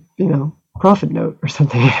recorded, prophet note or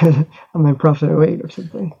something on my Prophet 08 or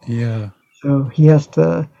something. Yeah. So he has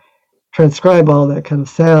to transcribe all that kind of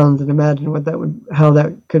sounds and imagine how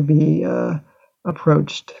that could be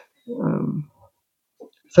approached.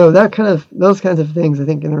 So those kinds of things, I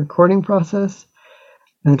think, in the recording process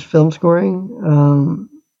and film scoring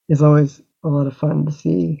is always a lot of fun to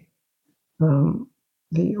see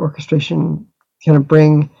the orchestration kind of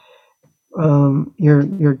bring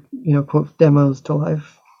your quote demos to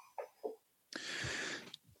life.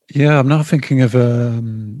 Yeah, I'm now thinking of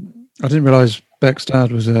I didn't realize Beck's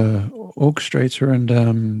dad was a orchestrator, and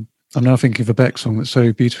I'm now thinking of a Beck song that's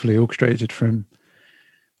so beautifully orchestrated from.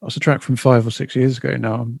 That's a track from 5 or 6 years ago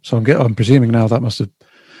now. So I'm presuming now that must have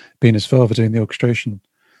been his father doing the orchestration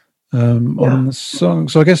on the song.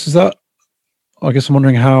 So I guess I'm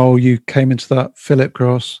wondering how you came into that Philip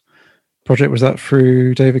Gross project. Was that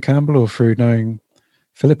through David Campbell or through knowing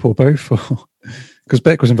Philip, or both? Because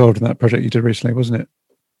Beck was involved in that project you did recently, wasn't it?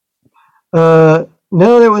 No,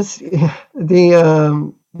 that was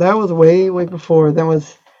that was way before. That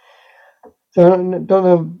was, so I don't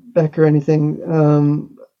know Beck or anything.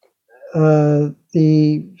 So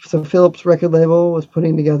Philip's record label was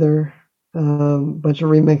putting together a bunch of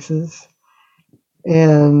remixes,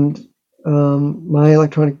 and my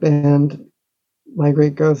electronic band, My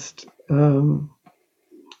Great Ghost,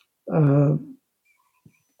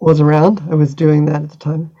 was around. I was doing that at the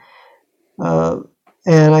time,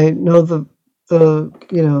 and I know the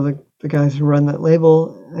guys who run that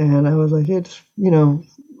label, and I was like, it's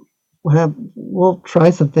we'll try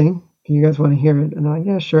something. Do you guys want to hear it? And I'm like,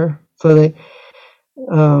 yeah, sure. So they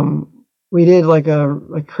we did like a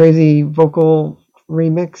crazy vocal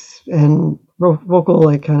remix and vocal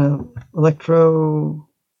like kind of electro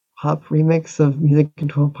pop remix of Music in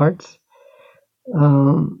 12 Parts.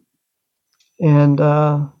 And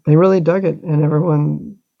they really dug it, and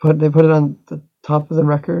everyone put it on the top of the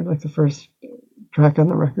record, like the first track on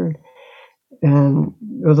the record, and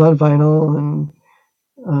it was on vinyl,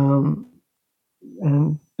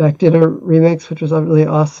 and Beck did a remix, which was really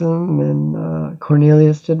awesome, and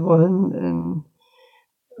Cornelius did one, and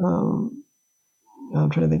I'm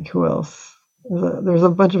trying to think who else. There's a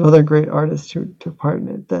bunch of other great artists who took part in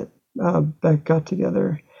it that Beck got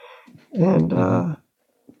together, and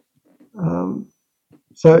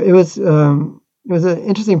so it was an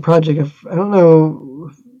interesting project. I don't know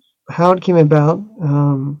how it came about,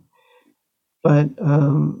 but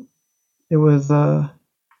it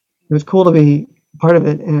was cool to be part of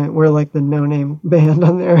it, and we're like the no-name band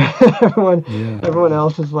on there. Everyone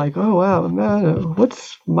else is like, "Oh wow, man,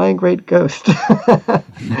 what's My Great Ghost?"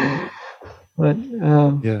 But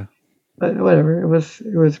but whatever. It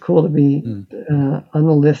was cool to be on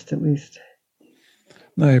the list at least.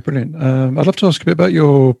 No, brilliant. I'd love to ask a bit about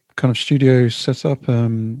your kind of studio setup,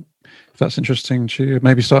 if that's interesting to you.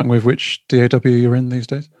 Maybe starting with which DAW you're in these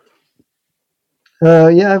days.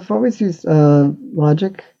 Yeah, I've always used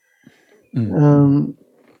Logic. I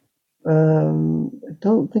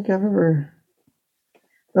don't think I've ever.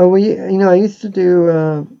 Oh, I used to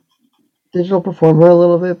do Digital Performer a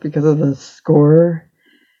little bit because of the score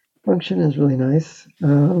function is really nice,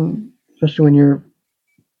 especially when you're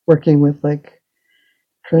working with like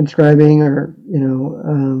transcribing or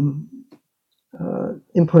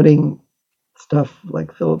inputting stuff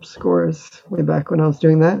like Philips scores way back when I was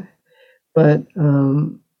doing that. But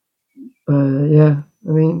yeah, I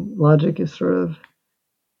mean, Logic is sort of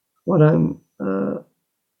what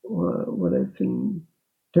what I've been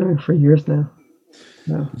doing for years now.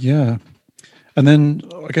 Yeah. And then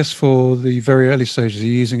I guess for the very early stages, are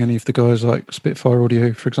you using any of the guys like Spitfire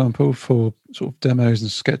Audio, for example, for sort of demos and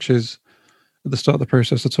sketches at the start of the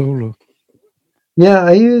process at all? Or? Yeah,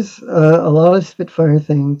 I use a lot of Spitfire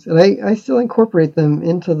things, and I still incorporate them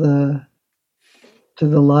into the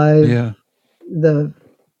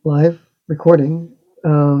live recording,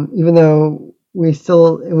 even though we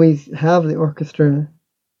have the orchestra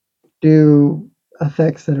do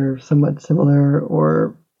effects that are somewhat similar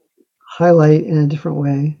or highlight in a different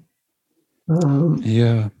way.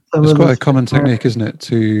 It's quite a common technique, isn't it,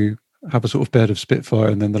 to have a sort of bed of Spitfire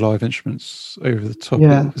and then the live instruments over the top.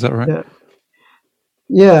 Yeah, is that right?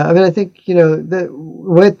 Yeah. I mean, I think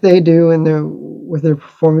what they do with their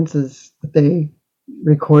performances that they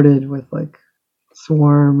recorded with like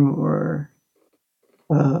Swarm or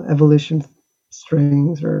Evolution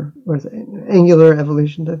strings or is it Angular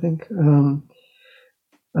Evolutions, I think.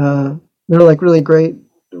 They're like really great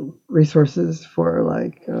resources for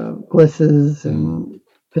like glisses and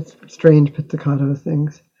strange pizzicato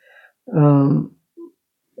things, and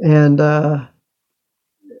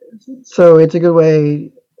so it's a good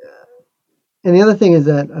way. And the other thing is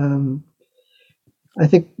that I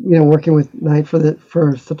think working with Knight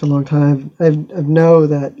for such a long time, I know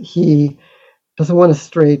that he doesn't want to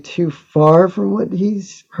stray too far from what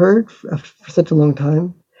he's heard for such a long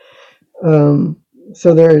time.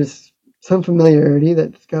 So there's some familiarity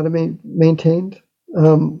that's got to be maintained.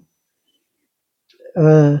 But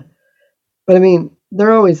I mean,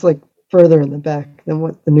 they're always like further in the back than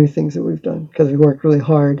what the new things that we've done because we worked really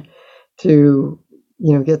hard to,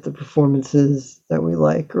 get the performances that we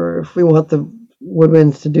like, or if we want the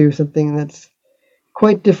woodwinds to do something that's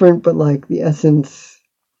quite different, but like the essence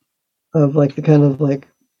of like the kind of like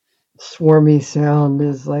swarmy sound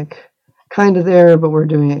is like kind of there, but we're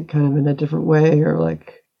doing it kind of in a different way, or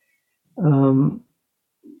like in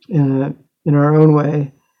our own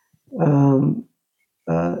way.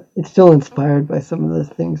 It's still inspired by some of the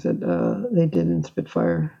things that they did in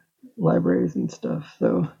Spitfire libraries and stuff.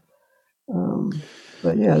 So,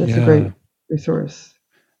 but yeah, that's a great resource.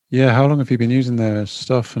 Yeah, how long have you been using their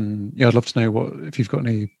stuff? And I'd love to know if you've got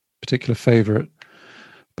any particular favorite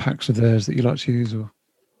packs of theirs that you like to use, or.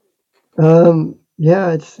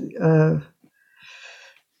 Yeah,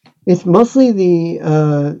 it's mostly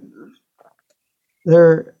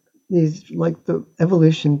they're these like the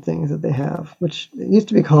evolution things that they have, which used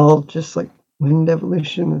to be called just like wind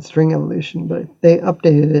evolution and string evolution, but they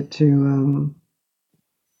updated it to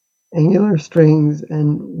Angular strings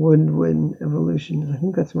and woodwind evolution. I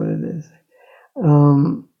think that's what it is.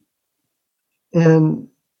 And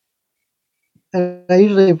I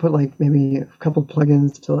usually put like maybe a couple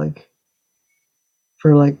plugins to like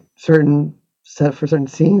for like certain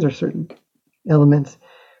scenes or certain elements.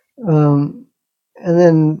 And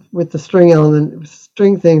then with the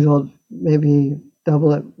string things, I'll maybe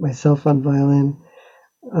double it myself on violin,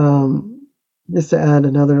 just to add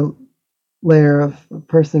another layer of a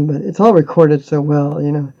person. But it's all recorded so well,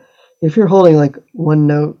 if you're holding like one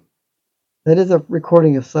note, that is a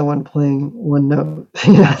recording of someone playing one note.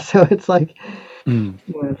 So it's like,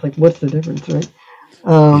 it's like, what's the difference, right?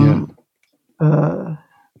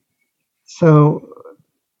 So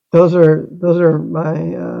those are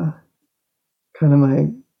my kind of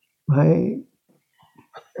my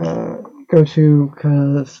go-to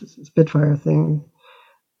kind of Spitfire thing.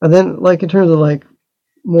 And then, like, in terms of like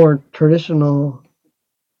more traditional,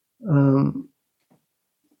 I'm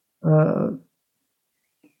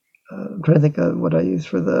trying to think of what I use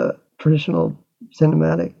for the traditional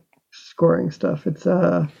cinematic scoring stuff. It's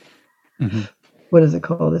what is it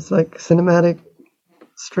called? It's like cinematic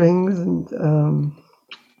strings and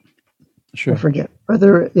Sure. I forget.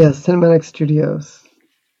 Cinematic Studios.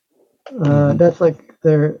 That's like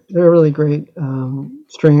they're a really great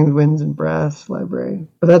string, winds, and brass library.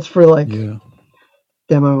 But that's for like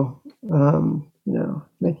demo,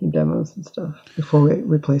 making demos and stuff before we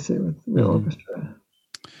replace it with real orchestra.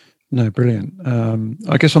 No, brilliant.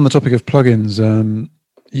 I guess on the topic of plugins,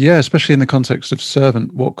 especially in the context of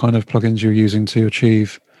Servant, what kind of plugins you're using to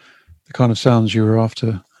achieve the kind of sounds you were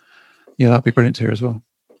after? Yeah, that'd be brilliant to hear as well.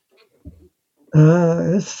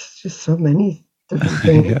 It's just so many different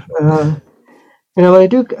things. But I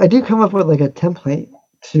do come up with like a template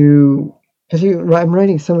because I'm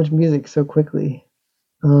writing so much music so quickly.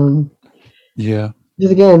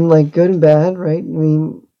 Just again, like good and bad, right? I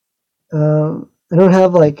mean, I don't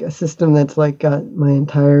have like a system that's like got my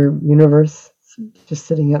entire universe just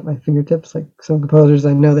sitting at my fingertips. Like some composers,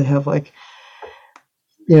 I know they have like,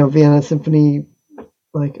 Vienna Symphony,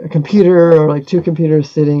 like a computer or like two computers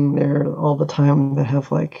sitting there all the time that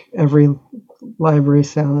have like every library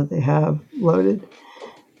sound that they have loaded.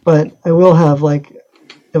 But I will have like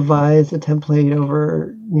devise a template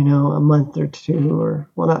over, a month or two, or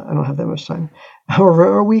I don't have that much time,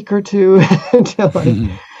 over a week or two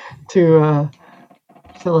to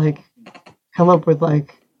like come up with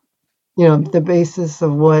like, the basis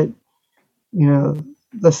of what,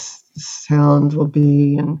 the sound will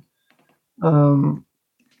be.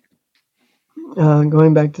 And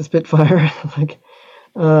going back to Spitfire, like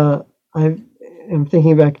I am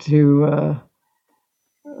thinking back to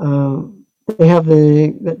they have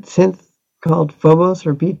that synth called Phobos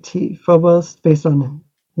or BT Phobos based on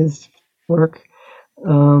his work.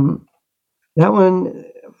 That one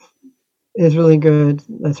is really good,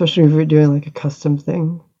 especially if you're doing like a custom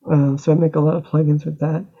thing. So I make a lot of plugins with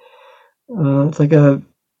that. It's like a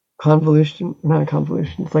convolution, not a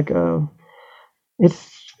convolution. It's like I'm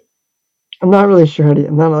not really sure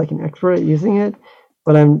I'm not like an expert at using it,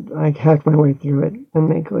 but I hack my way through it and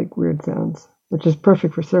make like weird sounds, which is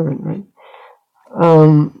perfect for Servant, right?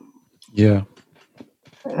 And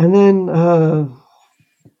then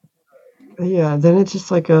then it's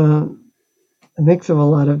just like a mix of a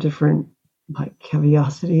lot of different like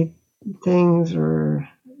Caviosity things, or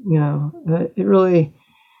it really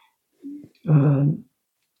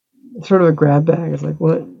it's sort of a grab bag. It's like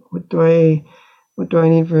what do I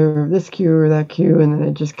need for this cue or that cue, and then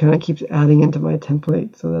it just kind of keeps adding into my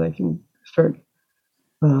template so that I can start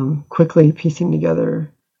quickly piecing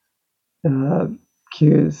together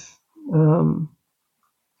cues, and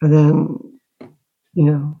then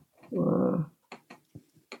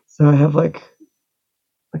so I have like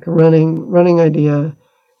a running idea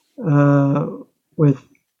with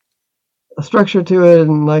a structure to it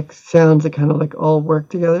and like sounds that kind of like all work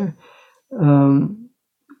together,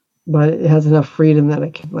 but it has enough freedom that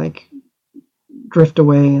I can like drift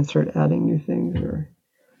away and start adding new things, or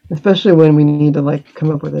especially when we need to like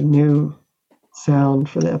come up with a new sound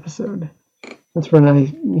for the episode. That's when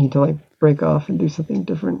I need to like break off and do something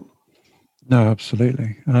different. No,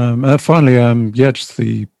 absolutely. Finally, just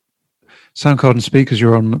the sound card and speakers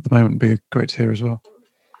you're on at the moment would be great to hear as well.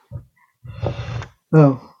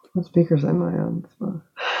 Oh, what speakers am I on?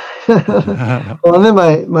 Well, I'm in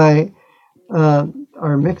my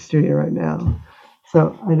our mix studio right now,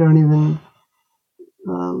 so I don't even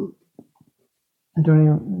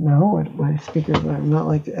know what my speakers are. I'm not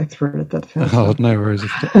like the expert at that kind of stuff. No worries.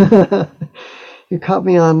 You caught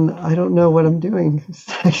me on I don't know what I'm doing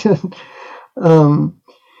section.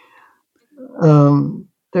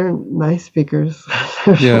 They're nice speakers.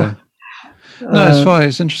 Yeah. No, it's fine.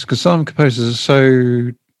 It's interesting because some composers are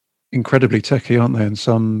so incredibly techy, aren't they? And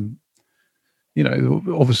some,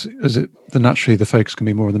 obviously, naturally the focus can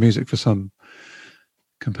be more on the music for some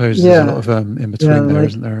composers. There's a lot of in between there,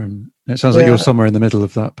 isn't there? It sounds like you're somewhere in the middle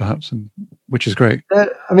of that, perhaps, which is great.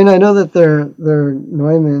 I mean, I know that they're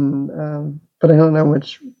Neumann, but I don't know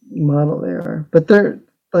which model they are. But they're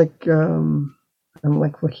like, I'm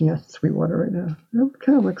like looking at Sweetwater right now. It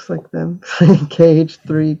kind of looks like them,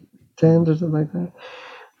 KH310s or something like that.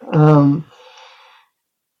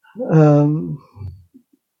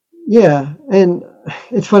 Yeah, and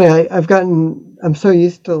it's funny. I'm so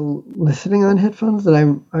used to listening on headphones that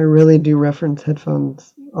I really do reference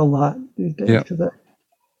headphones a lot these days because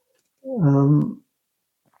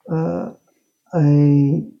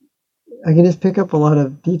I can just pick up a lot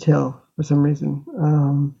of detail for some reason.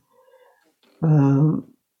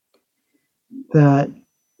 That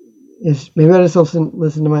is, maybe I just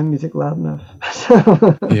listen to my music loud enough.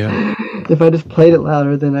 So if I just played it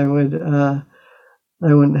louder, then I wouldn't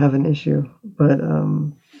have an issue. But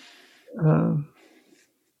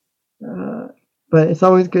it's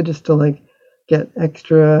always good just to like get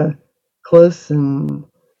extra close and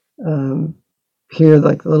hear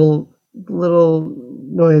like little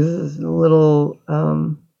noises, little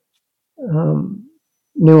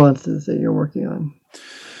nuances that you're working on.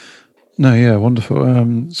 No, yeah,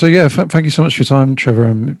 wonderful. So yeah, thank you so much for your time,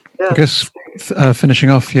 Trevor. I guess finishing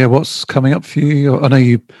off, what's coming up for you? I know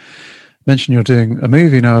you mentioned you're doing a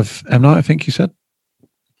movie now of M. Night, I think you said.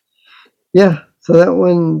 Yeah, so that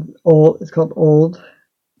one it's called Old,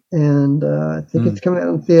 and I think it's coming out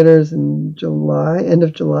in theaters in July, end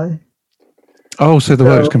of July. Oh, so the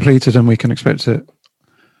work's completed and we can expect it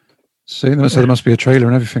soon. So there must be a trailer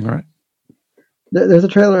and everything, right? There's a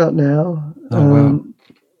trailer out now. Oh, wow.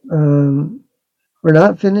 We're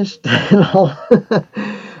not finished at all.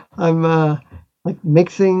 I'm like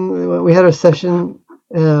mixing. We had a session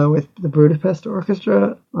with the Budapest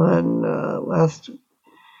Orchestra on last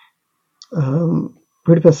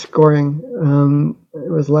Budapest scoring.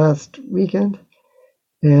 It was last weekend,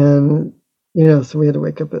 and so we had to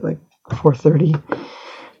wake up at like 4:30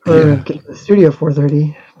 or get to the studio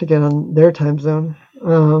 4:30 to get on their time zone.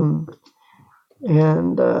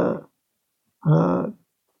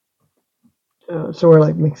 So we're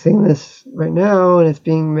like mixing this right now, and it's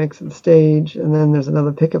being mixed on the stage, and then there's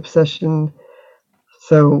another pickup session.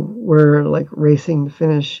 So we're like racing to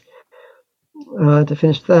finish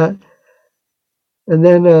that, and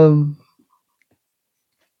then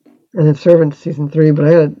Servants season 3. But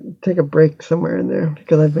I had to take a break somewhere in there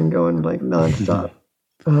because I've been going like nonstop.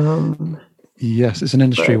 Yes, it's an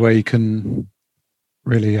industry where you can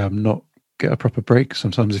really not get a proper break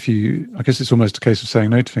sometimes. I guess it's almost a case of saying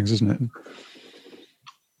no to things, isn't it?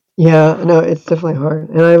 Yeah, no, it's definitely hard.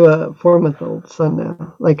 And I have a 4-month-old son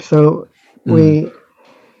now. Like, so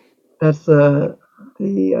that's so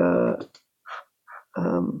he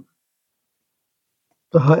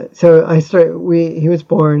was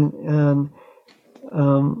born, and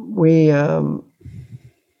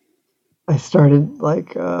I started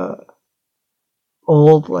like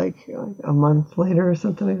Old like a month later or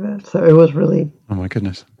something like that. So it was really, oh my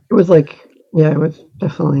goodness, it was like, it was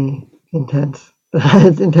definitely intense.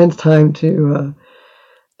 It's intense time to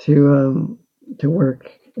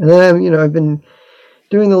work. And then I've been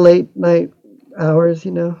doing the late night hours,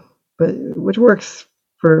 but which works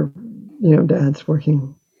for dads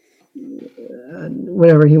working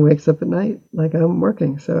whenever he wakes up at night, like I'm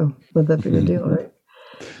working, so not that big a deal, right?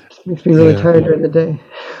 Just makes me really tired during the day.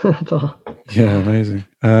 That's all. Yeah, amazing.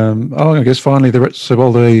 I guess finally, so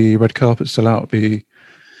while the red carpet's still out, it'd be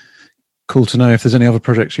cool to know if there's any other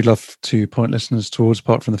projects you'd love to point listeners towards,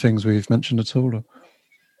 apart from the things we've mentioned at all.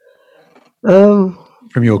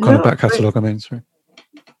 From your kind of back catalogue, I mean, sorry.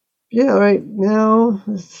 Yeah, right now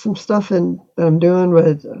there's some stuff that I'm doing,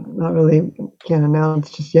 but not really can't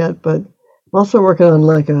announce just yet. But I'm also working on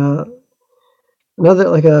like a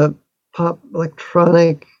pop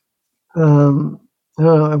electronic. I don't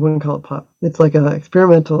know. I wouldn't call it pop. It's like an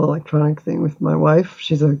experimental electronic thing with my wife.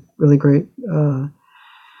 She's a really great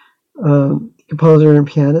composer and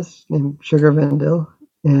pianist named Sugar Van Dil,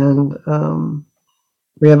 and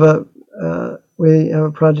we have a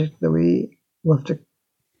project that we love to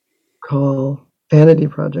call Vanity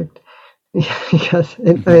Project because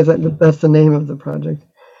that's the name of the project,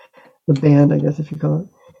 the band, I guess, if you call it,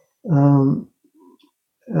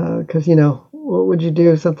 because what would you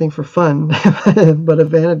do something for fun but a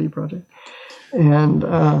vanity project? And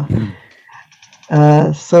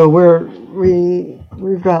so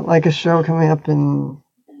we've got like a show coming up in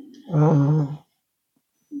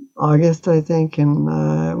August, I think,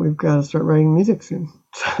 and we've got to start writing music soon.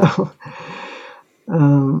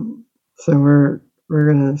 So we're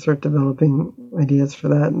gonna start developing ideas for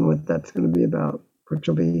that and what that's going to be about, which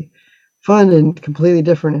will be fun and completely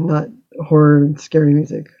different and not horror and scary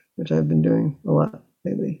music. which I've been doing a lot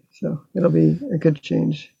lately. So it'll be a good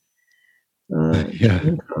change. Yeah.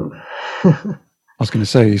 I was going to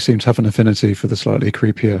say, you seem to have an affinity for the slightly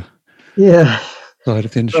creepier side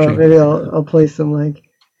of the industry. So maybe I'll play some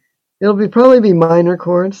it'll probably be minor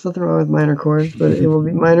chords. Nothing wrong with minor chords, but it will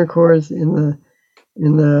be minor chords in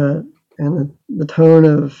the tone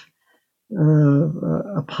of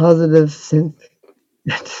a positive synth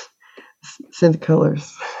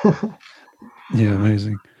colors. Yeah,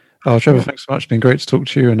 amazing. Oh, Trevor, thanks so much. It's been great to talk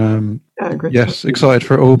to you, and yes, excited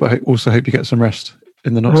for it all, but I also hope you get some rest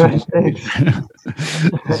in the not so thanks.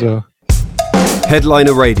 as well.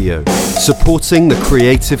 Headliner Radio, supporting the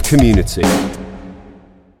creative community.